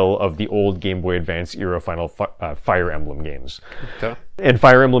style of the old Game Boy Advance era Fire Emblem games. Okay. And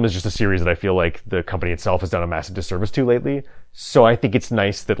Fire Emblem is just a series that I feel like the company itself has done a massive disservice to lately. So I think it's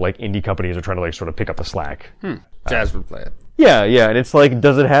nice that, like, indie companies are trying to, like, sort of pick up the slack. Jazz would play it. Yeah, and it's like,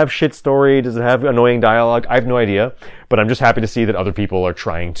 does it have shit story? Does it have annoying dialogue? I have no idea, but I'm just happy to see that other people are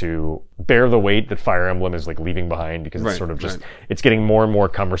trying to bear the weight that Fire Emblem is, like, leaving behind, because it's sort of just, it's getting more and more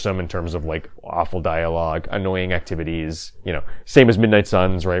cumbersome in terms of, like, awful dialogue, annoying activities, same as Midnight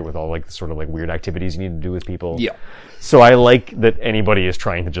Suns, right, with all, like, the sort of, like, weird activities you need to do with people. Yeah. So I like that anybody is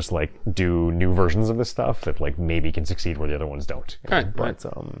trying to just, like, do new versions of this stuff that, like, maybe can succeed where the other ones don't. But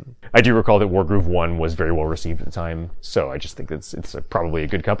I do recall that Wargroove 1 was very well received at the time, so I just think it's probably a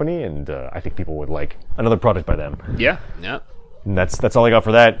good company, and I think people would like another product by them. Yeah. And that's all I got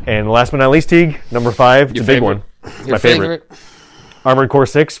for that. And last but not least, Teague, number 5, it's a big one. It's my favorite. Armored Core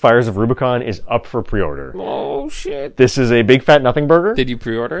 6, Fires of Rubicon is up for pre-order. Oh, shit. This is a big fat nothing burger. Did you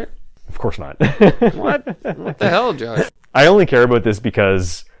pre-order it? Of course not. What? What the hell, Josh? I only care about this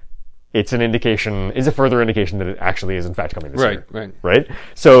because it's a further indication that it actually is in fact coming this year. Right?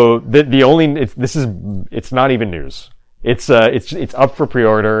 So it's not even news. It's up for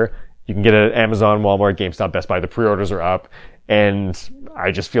pre-order. You can get it at Amazon, Walmart, GameStop, Best Buy. The pre-orders are up. And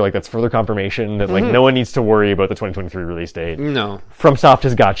I just feel like that's further confirmation that like no one needs to worry about the 2023 release date. No. FromSoft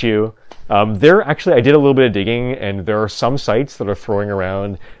has got you. I did a little bit of digging, and there are some sites that are throwing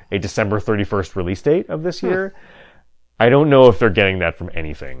around a December 31st release date of this year. I don't know if they're getting that from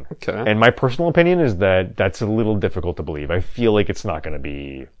anything. Okay. And my personal opinion is that that's a little difficult to believe. I feel like it's not going to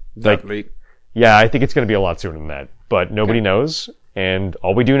be that late. Yeah, I think it's going to be a lot sooner than that. But nobody knows, and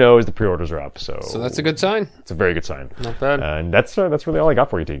all we do know is the pre-orders are up. So that's a good sign. It's a very good sign. Not bad. And that's really all I got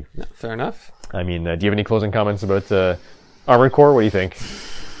for you, T. No, fair enough. I mean, do you have any closing comments about Armored Core? What do you think?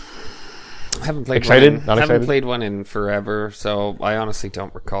 I haven't played excited? I haven't played one in forever, so I honestly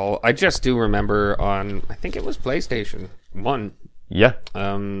don't recall. I just do remember on, I think it was PlayStation 1. Yeah.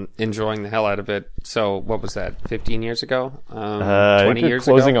 Enjoying the hell out of it. So what was that? 15 years ago? 20 years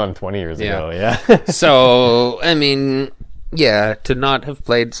ago? Closing on 20 years ago, yeah. So, I mean, yeah, to not have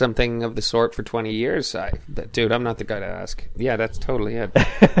played something of the sort for 20 years, dude, I'm not the guy to ask. Yeah, that's totally it.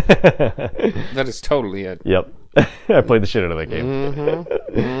 That is totally it. Yep. I played the shit out of that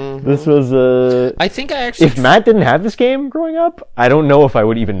game. This was I think I actually... If Matt didn't have this game growing up, I don't know if I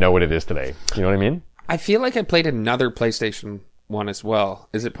would even know what it is today. You know what I mean? I feel like I played another PlayStation 1 as well.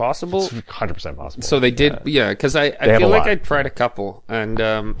 Is it possible? It's 100% possible. So they did, because I feel like I tried a couple. And,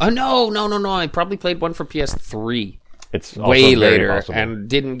 no, I probably played one for PS3. It's also way very later possible. and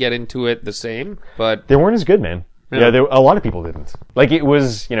didn't get into it the same, but They weren't as good, man. Yeah, a lot of people didn't. Like, it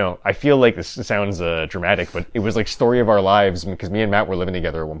was, I feel like this sounds dramatic, but it was like story of our lives because me and Matt were living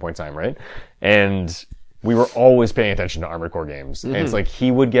together at one point in time, right? And we were always paying attention to Armored Core games. And it's like,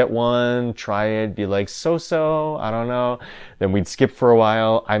 he would get one, try it, be like, so-so, I don't know. Then we'd skip for a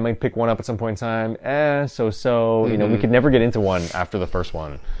while. I might pick one up at some point in time. So-so. We could never get into one after the first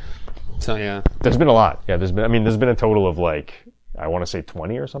one. so yeah. There's been a lot. Yeah, there's been a total of like, I want to say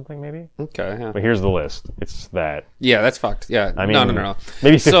 20 or something, maybe. Okay, yeah. But here's the list. It's that. Yeah, that's fucked. Yeah. I mean, No.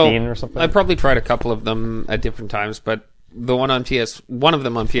 maybe 15 or something. I probably tried a couple of them at different times, but the one of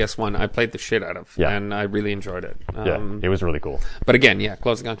them on PS1, I played the shit out of, and I really enjoyed it. It was really cool. But again,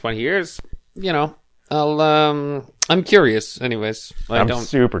 closing on 20 years, I'm curious anyways. I'm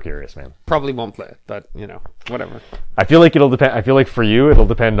super curious, man. Probably won't play it, but, whatever. I feel like it'll depend. I feel like for you, it'll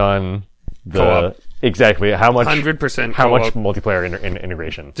depend on the Co-op. Exactly how much 100% how much co-op. multiplayer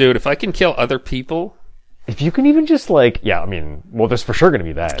integration. Dude, if I can kill other people... If you can even just there's for sure going to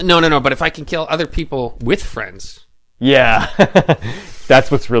be that. No, but if I can kill other people with friends... Yeah. That's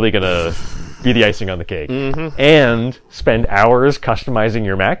what's really going to be the icing on the cake. And spend hours customizing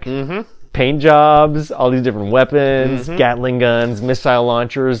your mech. Paint jobs, all these different weapons, Gatling guns, missile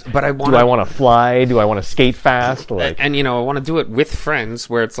launchers. But do I want to fly? Do I want to skate fast? And I want to do it with friends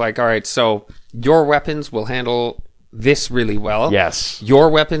where it's like, all right, so your weapons will handle this really well. Yes. Your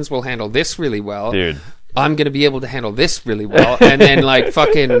weapons will handle this really well. Dude. I'm going to be able to handle this really well. And then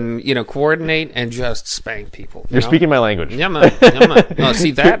fucking, coordinate and just spank people. You're speaking my language. Yeah, man. No,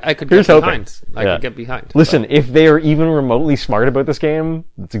 see, that I could get behind. I could get behind. Listen, if they are even remotely smart about this game,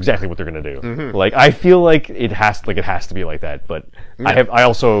 that's exactly what they're going to do. Like, I feel like it has to be like that. But I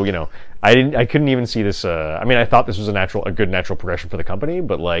also, I couldn't even see this. I thought this was a good natural progression for the company,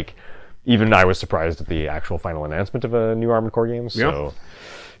 but like, even I was surprised at the actual final announcement of a new Armored Core game. So.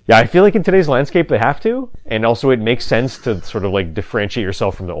 Yeah, I feel like in today's landscape they have to, and also it makes sense to sort of like differentiate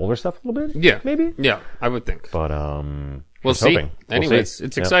yourself from the older stuff a little bit. Yeah, maybe. Yeah, I would think. But we'll see. Hoping. Anyways,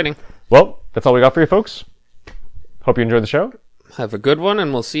 it's exciting. Well, that's all we got for you folks. Hope you enjoyed the show. Have a good one,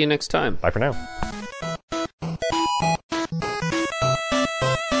 and we'll see you next time. Bye for now.